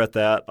do regret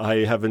that. I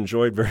have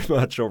enjoyed very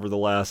much over the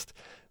last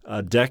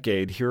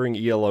decade hearing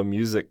ELO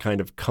music kind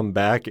of come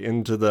back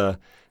into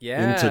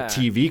into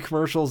TV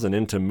commercials and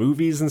into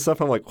movies and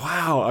stuff. I'm like,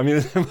 wow. I mean,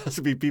 there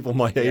must be people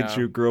my age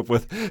who grew up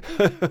with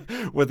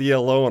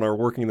ELO and are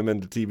working them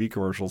into TV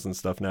commercials and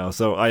stuff now.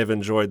 So I have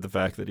enjoyed the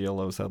fact that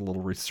ELO's had a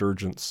little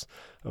resurgence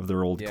of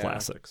their old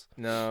classics.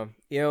 No,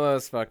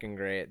 ELO's fucking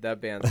great. That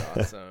band's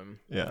awesome.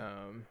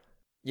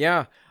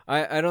 Yeah.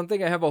 I don't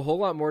think I have a whole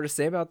lot more to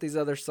say about these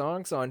other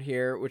songs on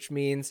here, which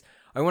means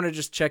I want to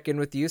just check in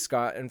with you,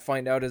 Scott, and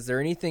find out, is there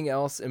anything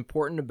else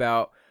important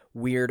about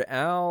Weird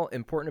Al,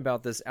 important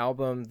about this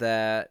album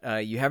that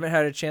you haven't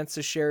had a chance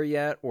to share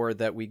yet, or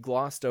that we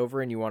glossed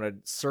over and you want to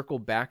circle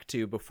back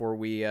to before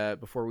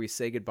we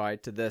say goodbye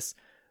to this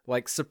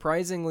like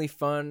surprisingly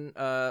fun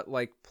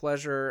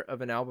pleasure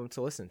of an album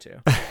to listen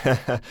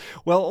to?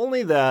 Well,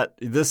 only that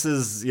this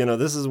is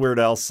Weird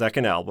Al's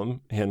second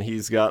album, and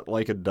he's got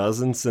like a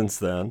dozen since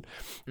then.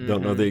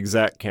 Don't know the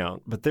exact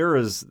count, but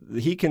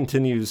he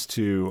continues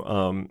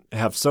to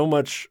have so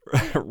much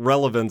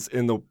relevance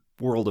in the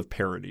world of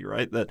parody,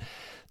 right? That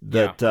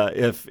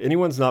if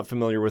anyone's not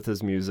familiar with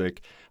his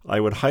music, I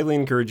would highly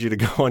encourage you to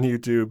go on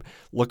YouTube,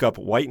 look up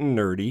White and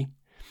Nerdy,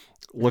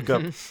 look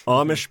up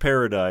Amish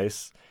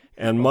Paradise,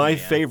 and my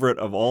favorite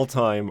of all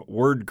time,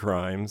 Word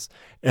Crimes,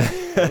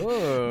 that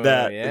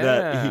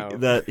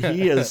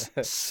he is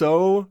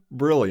so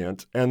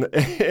brilliant, and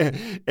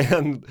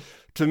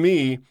to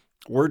me,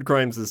 Word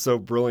Crimes is so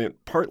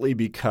brilliant partly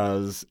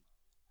because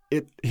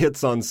it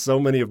hits on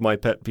so many of my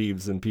pet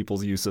peeves in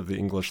people's use of the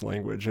English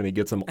language, and he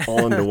gets them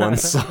all into one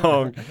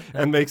song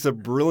and makes a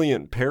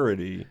brilliant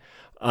parody.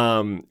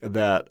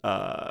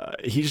 That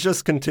he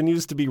just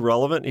continues to be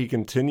relevant. He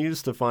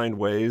continues to find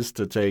ways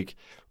to take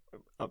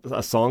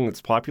a song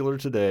that's popular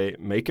today,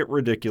 make it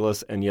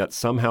ridiculous, and yet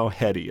somehow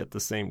heady at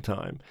the same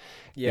time.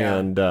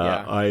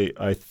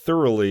 I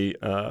thoroughly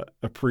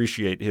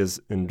appreciate his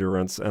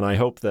endurance, and I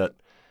hope that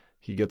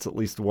he gets at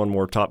least one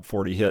more top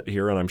 40 hit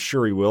here, and I'm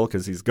sure he will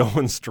because he's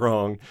going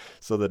strong,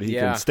 so that he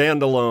can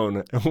stand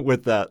alone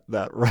with that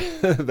that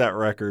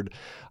record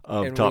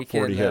of And top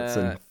 40 hits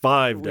in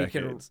 5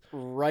 decades. We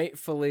can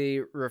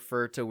rightfully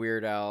refer to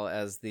Weird Al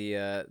as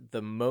the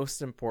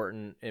most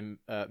important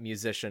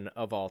musician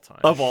of all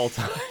time. Of all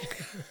time.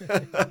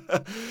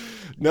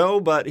 No,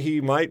 but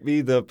he might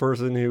be the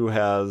person who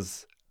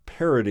has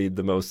parodied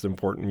the most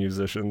important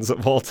musicians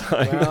of all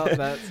time. Well,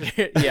 that's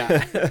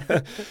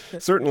yeah.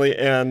 Certainly,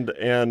 and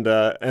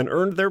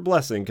earned their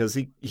blessing, because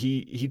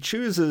he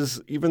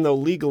chooses, even though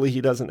legally he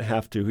doesn't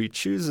have to, he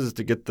chooses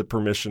to get the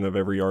permission of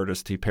every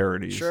artist he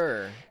parodies.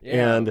 Sure.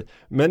 Yeah. And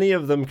many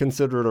of them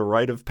consider it a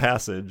rite of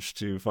passage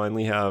to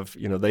finally have,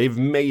 they've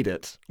made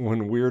it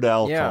when Weird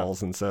Al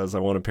calls and says, "I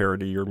want to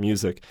parody your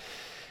music."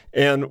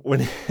 And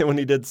when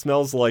he did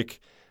 "Smells Like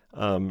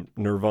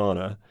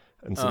Nirvana"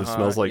 instead of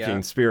 "Smells Like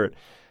Teen Spirit,"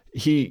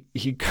 he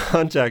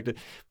contacted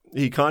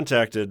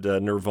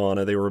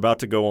Nirvana. They were about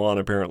to go on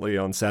apparently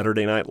on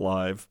Saturday Night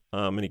Live,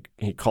 and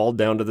he called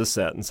down to the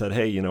set and said,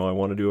 "Hey, I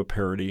want to do a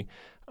parody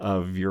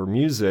of your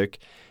music."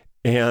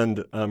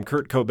 And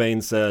Kurt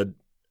Cobain said,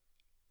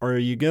 "Are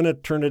you going to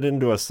turn it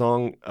into a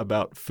song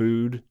about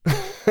food?"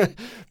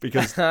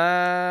 Because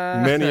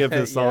many of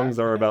his songs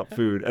are about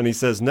food. And he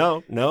says,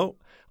 no,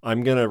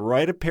 I'm going to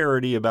write a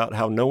parody about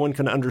how no one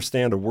can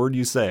understand a word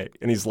you say.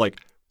 And he's like,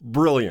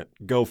 "Brilliant.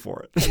 Go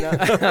for it."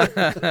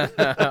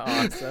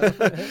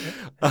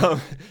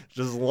 Awesome.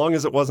 Just as long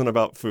as it wasn't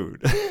about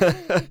food.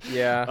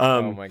 Yeah.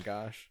 Oh my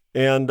gosh.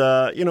 And,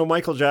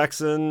 Michael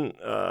Jackson,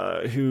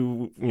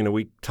 who,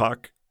 we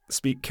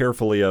speak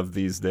carefully of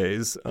these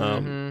days,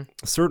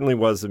 certainly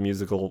was a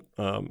musical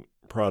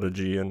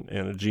prodigy and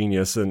a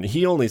genius. And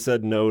he only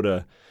said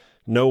no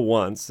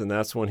once, and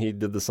that's when he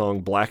did the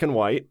song "Black and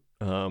White,"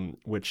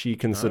 which he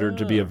considered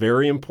to be a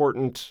very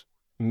important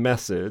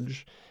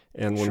message.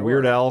 And when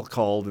Weird Al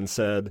called and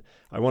said,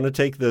 "I want to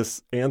take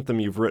this anthem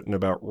you've written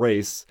about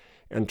race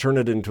and turn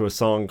it into a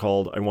song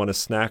called 'I Want to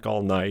Snack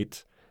All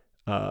Night,'"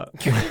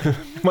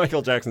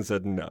 Michael Jackson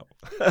said no.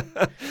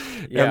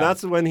 And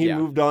that's when he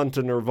moved on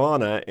to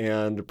Nirvana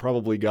and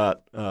probably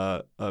got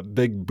a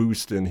big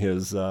boost in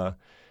his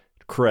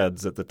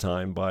creds at the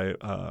time by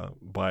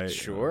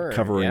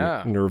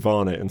covering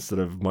Nirvana instead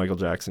of Michael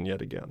Jackson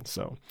yet again.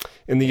 So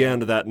in the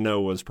end, that no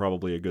was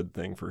probably a good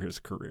thing for his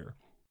career.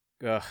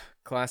 Ugh,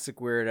 classic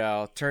Weird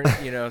Al.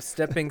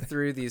 Stepping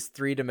through these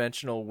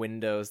 3-dimensional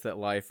windows that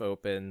life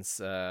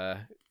opens.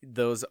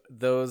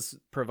 Those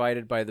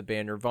provided by the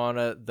band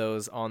Nirvana,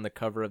 those on the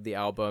cover of the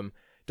album.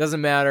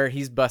 Doesn't matter.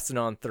 He's busting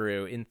on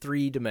through in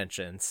 3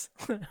 dimensions.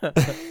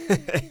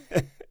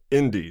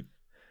 Indeed.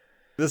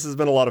 This has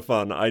been a lot of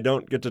fun. I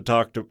don't get to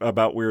talk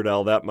about Weird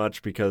Al that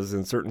much because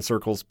in certain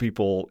circles,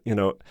 people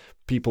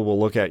will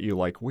look at you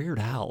like, "Weird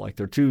Al, like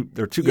they're too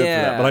good for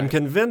that." But I'm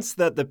convinced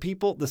that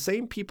the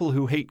same people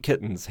who hate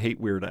kittens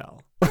hate Weird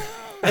Al.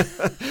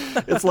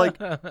 It's like,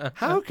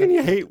 how can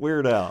you hate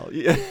Weird Al?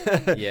 You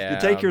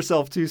take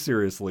yourself too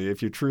seriously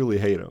if you truly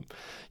hate him.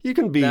 You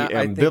can be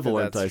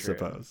ambivalent, I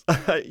suppose.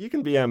 You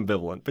can be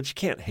ambivalent, but you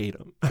can't hate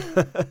him.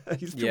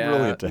 He's too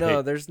brilliant to hate.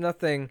 No, there's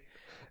nothing.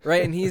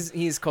 Right, and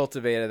he's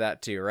cultivated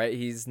that too, right?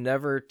 You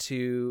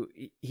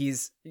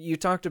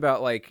talked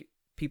about like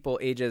people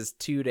ages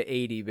 2 to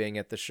 80 being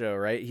at the show,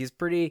 right?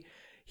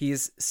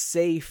 He's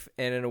safe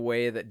and in a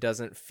way that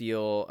doesn't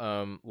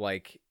feel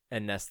like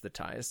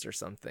anesthetized or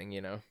something,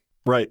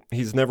 Right.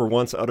 He's never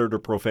once uttered a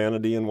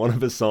profanity in one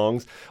of his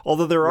songs.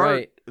 Although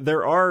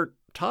there are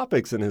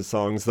topics in his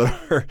songs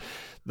that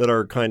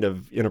are kind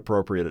of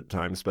inappropriate at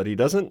times, but he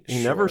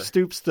never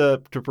stoops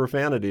to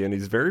profanity, and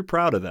he's very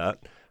proud of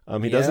that.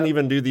 He doesn't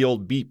even do the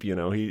old beep,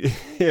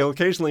 He'll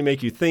occasionally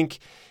make you think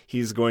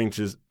he's going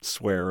to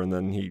swear, and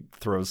then he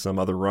throws some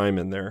other rhyme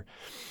in there.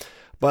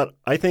 But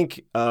I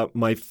think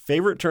my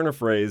favorite turn of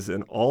phrase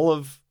in all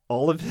of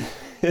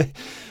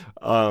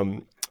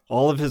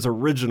his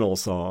original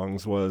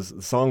songs was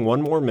the song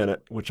 "One More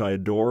Minute," which I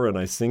adore and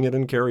I sing it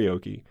in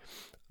karaoke.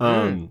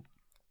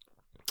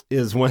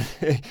 Is when,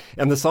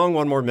 and the song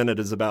 "One More Minute"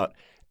 is about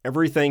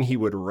everything he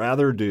would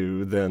rather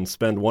do than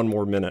spend one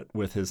more minute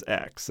with his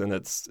ex. And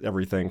it's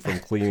everything from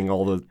cleaning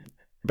all the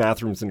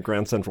bathrooms in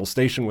Grand Central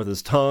Station with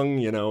his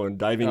tongue, and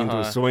diving into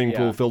a swimming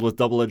pool filled with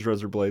double-edged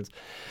razor blades.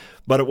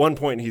 But at one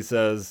point he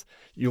says,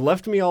 "You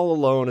left me all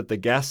alone at the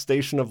gas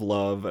station of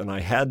love, and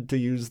I had to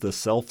use the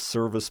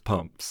self-service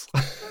pumps."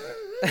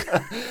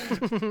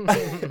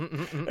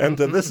 And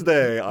to this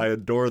day, I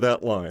adore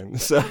that line.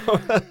 So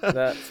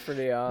that's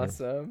pretty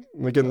awesome.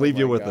 We can leave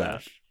you with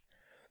that.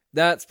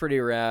 That's pretty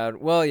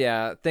rad. Well,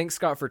 yeah. Thanks,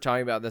 Scott, for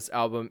talking about this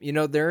album.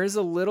 There is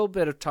a little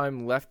bit of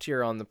time left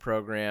here on the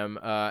program,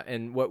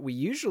 and what we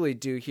usually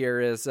do here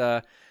is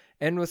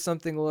end with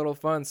something a little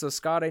fun. So,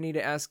 Scott, I need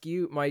to ask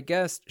you, my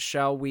guest,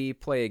 shall we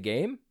play a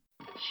game?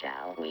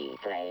 Shall we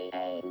play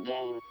a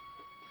game?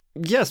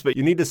 Yes, but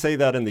you need to say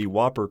that in the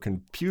Whopper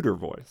computer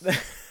voice.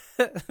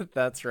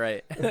 That's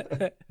right.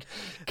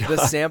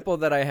 The sample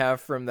that I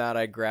have from that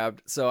I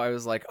grabbed. So I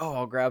was like,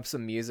 I'll grab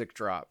some music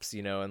drops,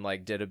 and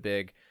like did a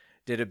big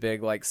did a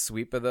big like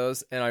sweep of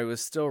those, and I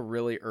was still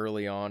really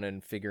early on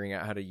in figuring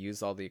out how to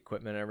use all the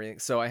equipment and everything.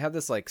 So I have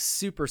this like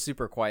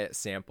super quiet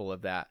sample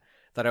of that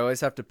I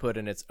always have to put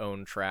in its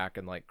own track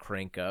and like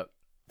crank up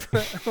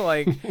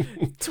like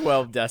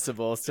 12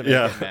 decibels to make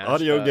it match.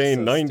 Audio gain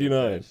so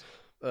 99. stupid.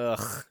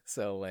 Ugh,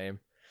 so lame.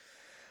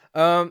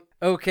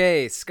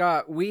 Okay,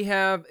 Scott, we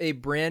have a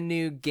brand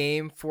new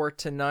game for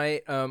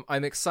tonight.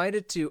 I'm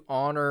excited to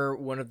honor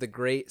one of the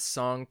great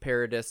song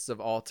parodists of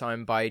all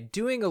time by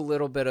doing a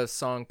little bit of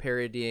song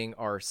parodying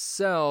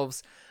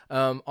ourselves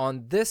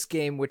on this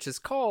game, which is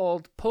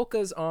called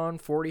Polkas on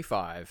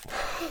 45.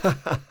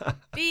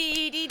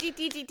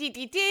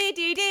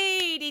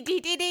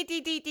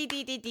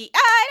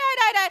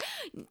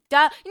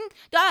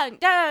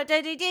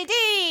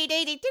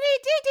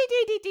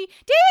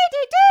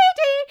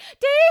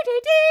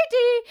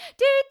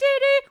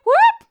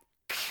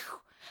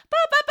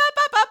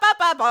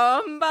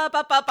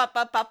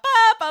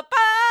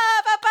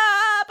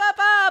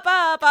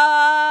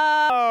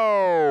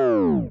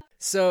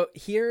 So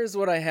here's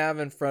what I have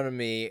in front of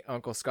me,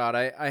 Uncle Scott.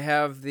 I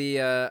have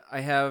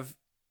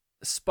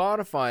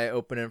Spotify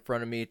open in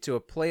front of me to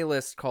a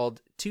playlist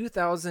called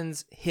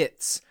 2000s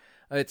Hits.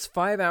 It's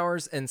 5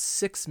 hours and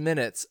 6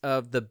 minutes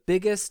of the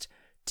biggest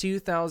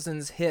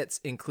 2000s hits,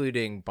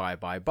 including Bye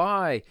Bye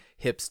Bye,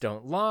 Hips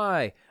Don't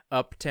Lie,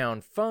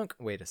 Uptown Funk.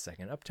 Wait a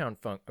second, Uptown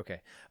Funk.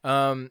 Okay.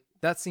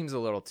 That seems a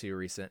little too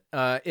recent.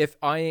 If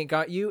I Ain't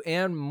Got You,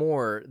 and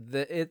more.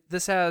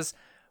 This has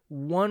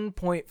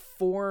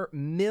 1.4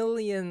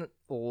 million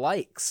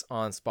likes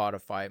on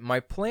Spotify.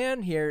 My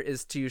plan here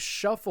is to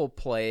shuffle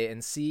play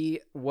and see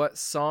what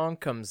song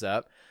comes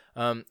up.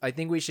 I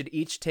think we should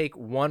each take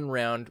one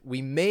round.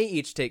 We may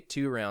each take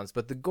 2 rounds,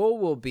 but the goal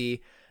will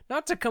be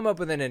not to come up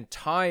with an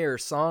entire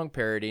song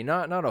parody,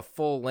 not a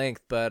full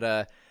length,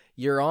 but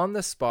you're on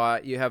the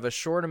spot. You have a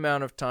short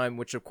amount of time,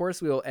 which of course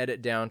we will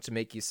edit down to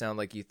make you sound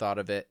like you thought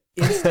of it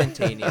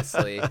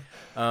instantaneously.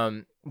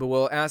 But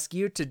we'll ask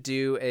you to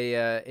do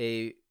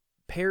a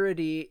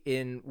parody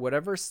in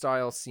whatever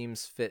style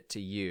seems fit to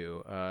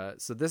you.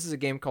 So this is a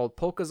game called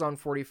Polkas on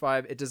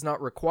 45. It does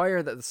not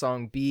require that the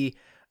song be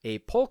a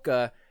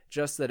polka,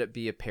 just that it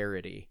be a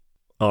parody.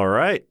 All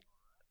right.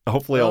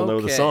 Hopefully I'll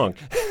know the song.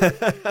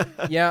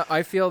 Yeah,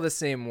 I feel the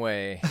same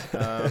way.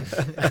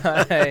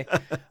 I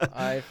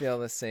feel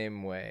the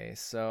same way.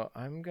 So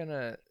I'm going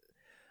to...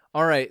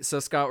 All right, so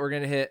Scott, we're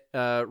going to hit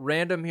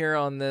random here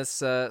on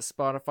this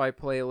Spotify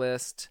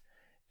playlist.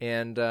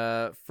 And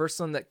first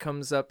one that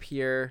comes up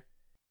here...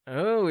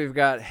 Oh, we've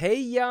got Hey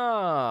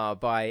Ya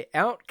by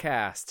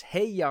Outkast.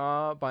 Hey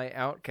Ya by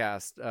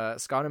Outkast.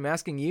 Scott, I'm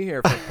asking you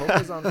here for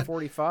Polkas on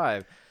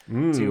 45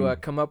 to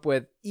come up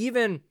with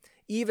even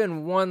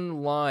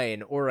one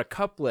line or a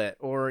couplet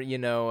or,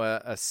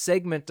 a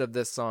segment of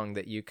this song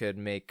that you could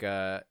make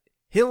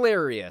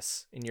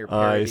hilarious in your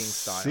parodying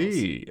styles. I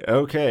see.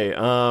 Okay.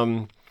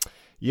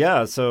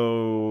 Yeah,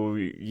 so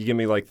you give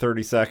me like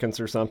 30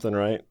 seconds or something,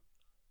 right?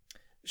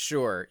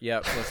 Sure.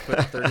 Yep. Let's put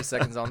 30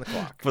 seconds on the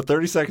clock. Put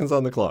 30 seconds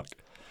on the clock.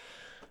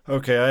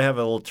 Okay, I have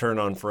a little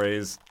turn-on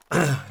phrase.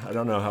 I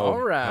don't know how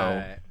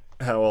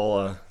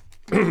I'll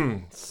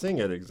sing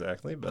it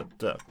exactly, but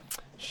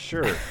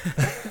sure.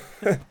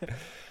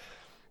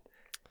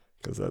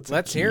 Because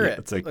Let's hear it.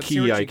 It's a Let's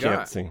key I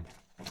can't sing.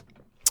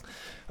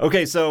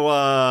 Okay, so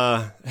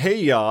Hey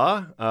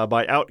Ya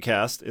by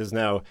Outkast is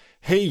now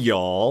Hey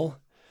Y'all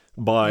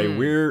by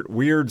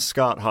Weird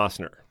Scott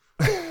Hosner.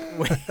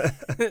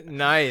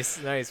 Nice.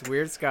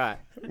 Weird Scott.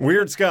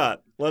 Weird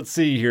Scott. Let's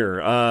see here.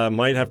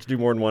 Might have to do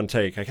more than one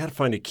take. I got to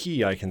find a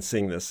key I can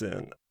sing this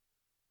in.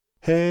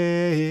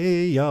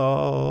 Hey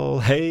y'all,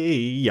 hey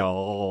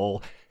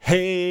y'all,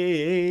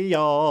 hey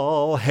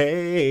y'all,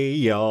 hey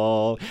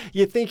y'all.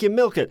 You think you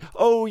milk it,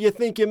 oh, you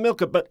think you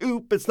milk it, but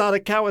oop, it's not a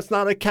cow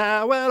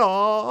at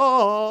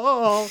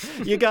all.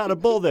 You got a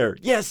bull there,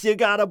 yes, you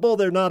got a bull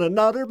there, not a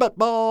nutter, but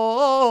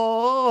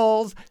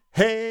balls.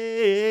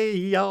 Hey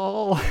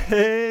y'all,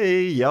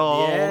 hey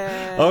y'all.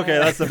 Yeah. Okay,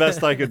 that's the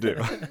best I could do.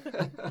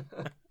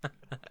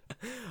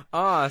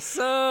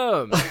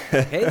 Awesome.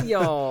 Hey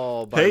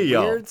y'all by Hey,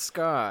 y'all. Weird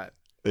Scott.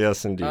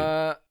 Yes, indeed.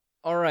 All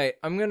right,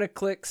 I'm gonna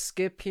click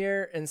skip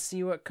here and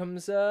see what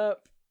comes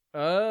up.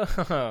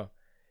 Oh,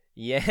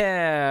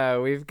 yeah,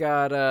 we've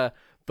got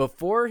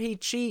Before He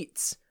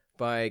Cheats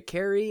by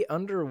Carrie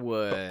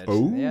Underwood.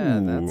 Ooh, yeah,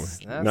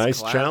 that's nice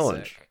classic.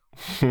 challenge.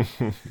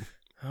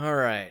 All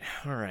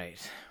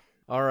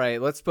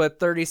right, let's put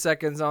 30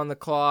 seconds on the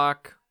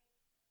clock.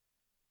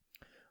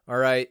 All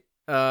right,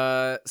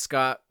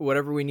 Scott,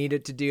 whatever we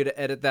needed to do to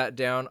edit that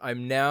down,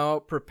 I'm now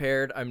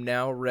prepared. I'm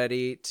now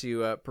ready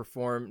to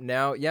perform.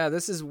 Now, yeah,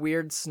 this is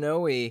Weird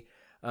Snowy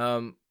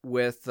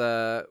with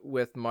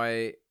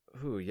my...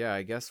 Ooh, yeah,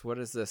 I guess, what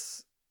is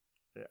this?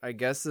 I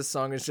guess this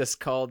song is just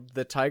called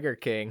The Tiger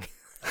King.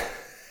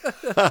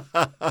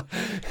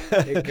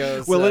 It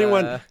goes, will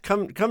anyone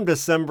come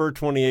December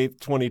 28th,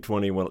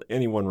 2020, will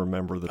anyone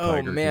remember the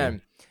Tiger King? Oh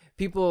man,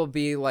 people will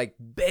be like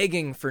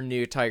begging for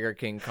new Tiger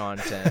King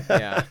content.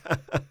 Yeah.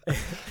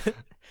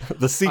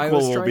 The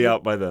sequel will be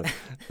out by then.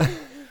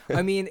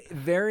 I mean,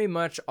 very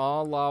much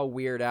a la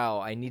Weird Al.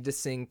 I need to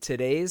sing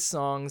today's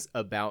songs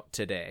about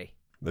today.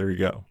 There you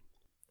go.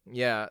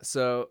 Yeah,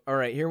 so, all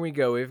right, here we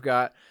go. We've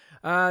got,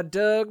 I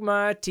dug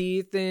my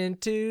teeth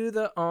into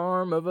the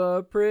arm of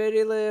a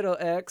pretty little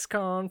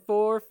ex-con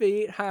 4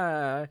 feet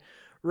high.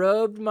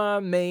 Rubbed my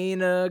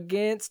mane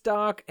against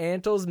Doc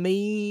Antle's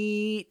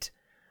meat.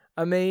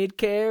 I made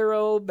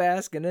Carol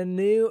Baskin a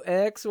new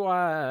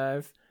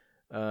ex-wife.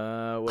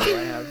 What do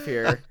I have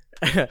here?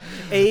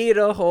 Ate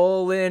a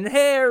hole in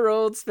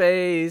Harold's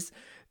face.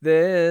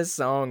 This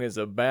song is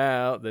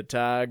about the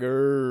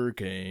Tiger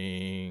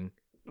King.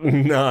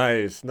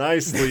 Nice.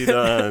 Nicely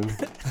done.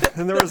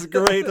 And there was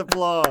great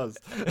applause.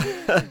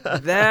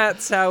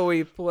 That's how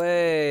we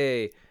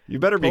play. You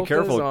better be Polka's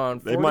careful.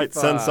 on They might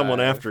send someone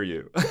 45. after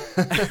you.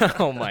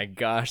 Oh my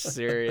gosh,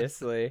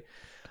 seriously.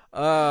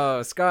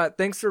 Oh, Scott,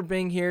 thanks for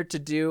being here to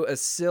do a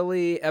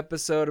silly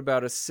episode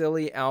about a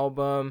silly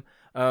album,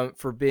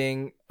 for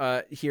being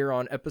here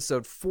on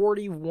episode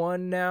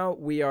 41 now.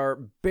 We are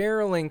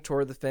barreling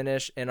toward the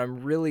finish, and I'm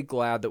really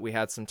glad that we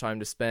had some time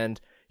to spend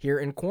here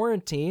in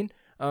quarantine,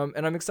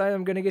 and I'm excited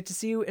I'm going to get to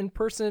see you in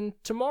person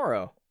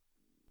tomorrow.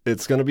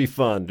 It's going to be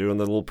fun doing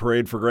the little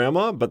parade for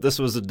Grandma, but this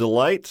was a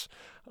delight.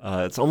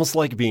 It's almost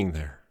like being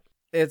there.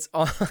 It's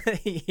all,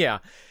 yeah.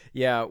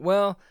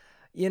 Well,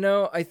 you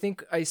know, I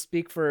think I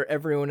speak for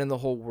everyone in the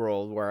whole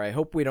world where I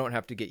hope we don't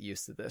have to get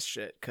used to this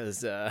shit,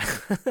 because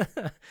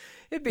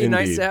it'd be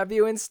nice Indeed. to have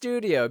you in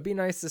studio. It'd be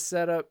nice to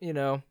set up, you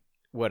know,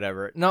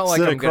 whatever. Not like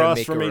Sit I'm going to across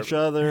make from each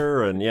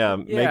other and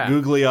make Yeah.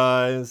 googly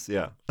eyes.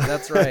 Yeah.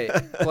 That's right.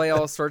 Play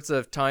all sorts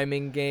of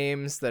timing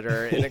games that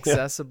are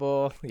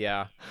inaccessible.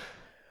 Yeah.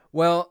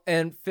 Well,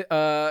 and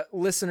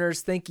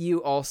listeners, thank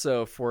you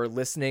also for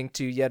listening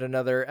to yet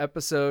another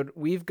episode.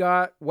 We've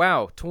got,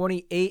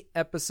 28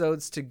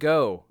 episodes to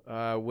go,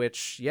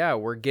 which,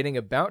 we're getting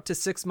about to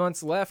 6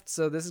 months left,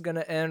 so this is going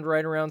to end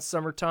right around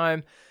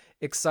summertime.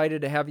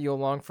 Excited to have you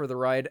along for the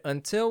ride.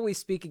 Until we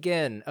speak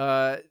again,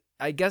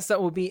 I guess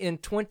that will be in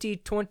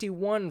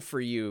 2021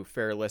 for you,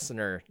 fair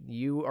listener.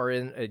 You are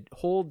in a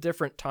whole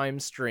different time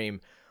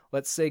stream.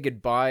 Let's say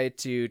goodbye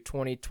to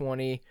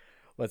 2020.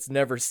 Let's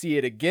never see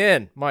it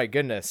again. My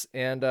goodness.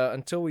 And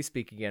until we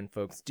speak again,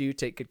 folks, do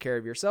take good care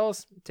of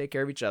yourselves. Take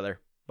care of each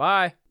other.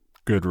 Bye.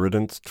 Good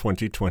riddance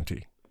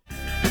 2020.